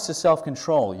regards to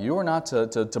self-control, you are not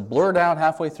to blurt out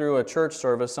halfway through a church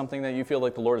service something that you feel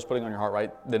like the Lord is putting on your heart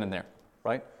right then and there,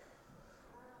 right?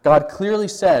 God clearly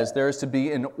says there is to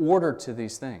be an order to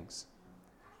these things.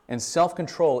 And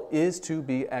self-control is to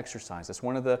be exercised. That's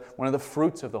one of the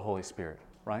fruits of the Holy Spirit,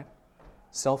 right?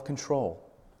 Self-control.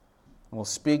 And we'll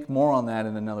speak more on that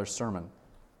in another sermon.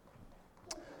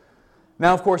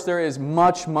 Now, of course, there is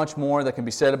much, much more that can be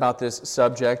said about this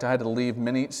subject. I had to leave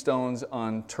many stones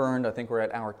unturned. I think we're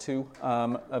at hour 2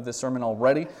 of this sermon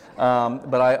already.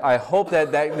 But I hope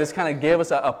that this kind of gave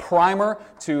us a primer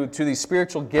to these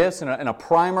spiritual gifts and a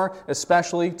primer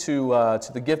especially to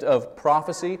the gift of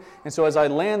prophecy. And so as I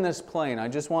land this plane, I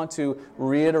just want to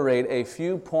reiterate a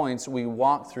few points we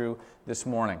walked through this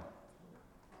morning.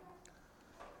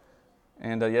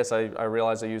 And yes, I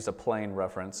realize I used a plane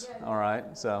reference. All right,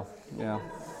 so, yeah.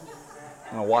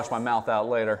 I'm going to wash my mouth out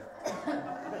later.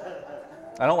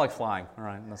 I don't like flying. All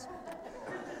right.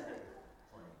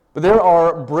 But there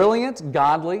are brilliant,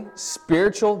 godly,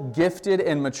 spiritual, gifted,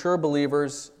 and mature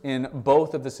believers in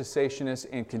both of the cessationist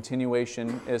and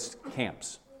continuationist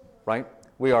camps, right?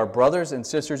 We are brothers and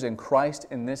sisters in Christ,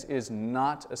 and this is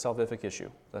not a salvific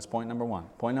issue. That's point number 1.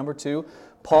 Point number 2,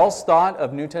 Paul's thought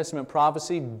of New Testament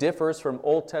prophecy differs from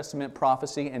Old Testament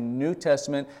prophecy and New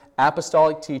Testament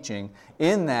apostolic teaching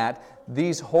in that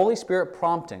these Holy Spirit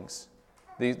promptings,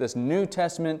 this New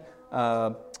Testament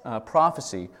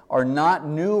prophecy, are not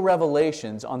new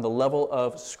revelations on the level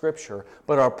of Scripture,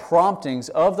 but are promptings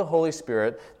of the Holy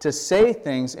Spirit to say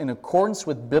things in accordance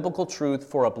with biblical truth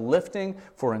for uplifting,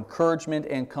 for encouragement,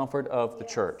 and comfort of the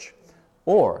church,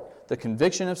 or the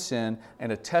conviction of sin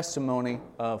and a testimony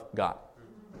of God.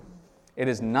 It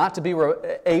is not to be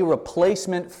a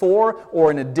replacement for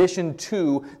or an addition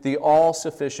to the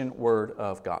all-sufficient Word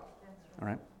of God. All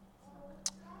right?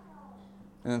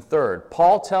 And then third,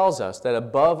 Paul tells us that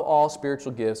above all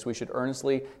spiritual gifts, we should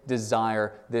earnestly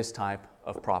desire this type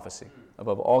of prophecy,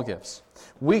 above all gifts.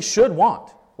 We should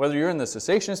want, whether you're in the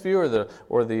cessationist view or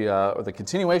the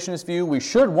continuationist view, we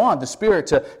should want the Spirit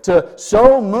to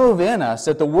so move in us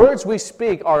that the words we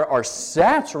speak are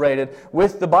saturated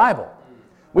with the Bible.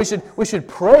 We should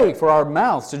pray for our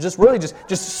mouths to just really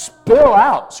just spill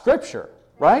out Scripture,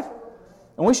 right?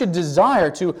 And we should desire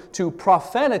to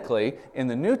prophetically, in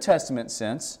the New Testament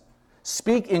sense,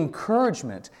 speak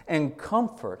encouragement and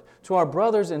comfort to our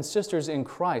brothers and sisters in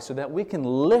Christ so that we can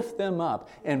lift them up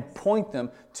and point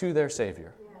them to their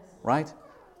Savior. Right?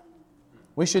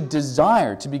 We should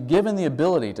desire to be given the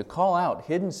ability to call out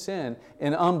hidden sin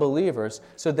in unbelievers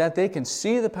so that they can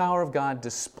see the power of God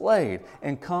displayed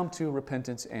and come to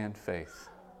repentance and faith.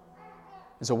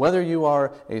 And so whether you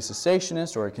are a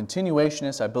cessationist or a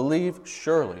continuationist, I believe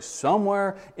surely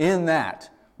somewhere in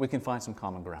that we can find some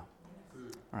common ground.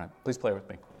 All right, please play with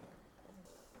me.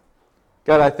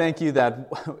 God, I thank you that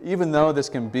even though this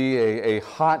can be a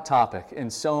hot topic in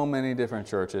so many different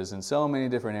churches, in so many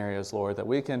different areas, Lord, that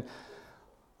we can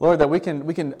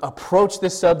approach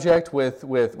this subject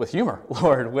with humor,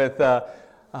 Lord, with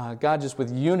God, just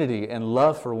with unity and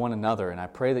love for one another. And I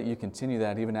pray that you continue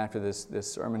that even after this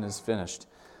sermon is finished.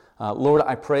 Lord,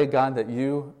 I pray, God, that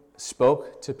you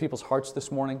spoke to people's hearts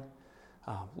this morning.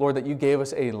 Lord, that you gave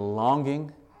us a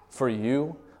longing for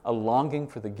you, a longing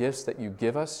for the gifts that you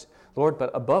give us. Lord,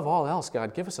 but above all else,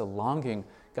 God, give us a longing,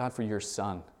 God, for your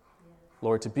Son.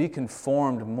 Lord, to be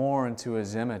conformed more into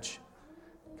His image.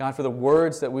 God, for the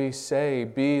words that we say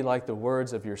be like the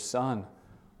words of your Son.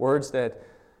 Words that,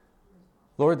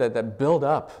 Lord, that build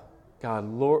up. God,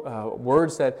 Lord,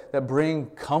 words that bring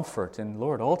comfort. And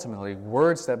Lord, ultimately,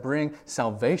 words that bring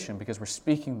salvation because we're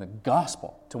speaking the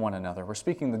gospel to one another. We're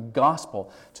speaking the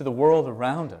gospel to the world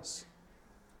around us.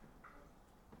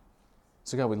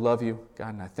 So God, we love you,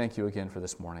 God, and I thank you again for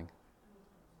this morning.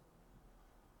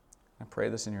 I pray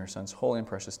this in your Son's holy and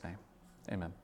precious name. Amen.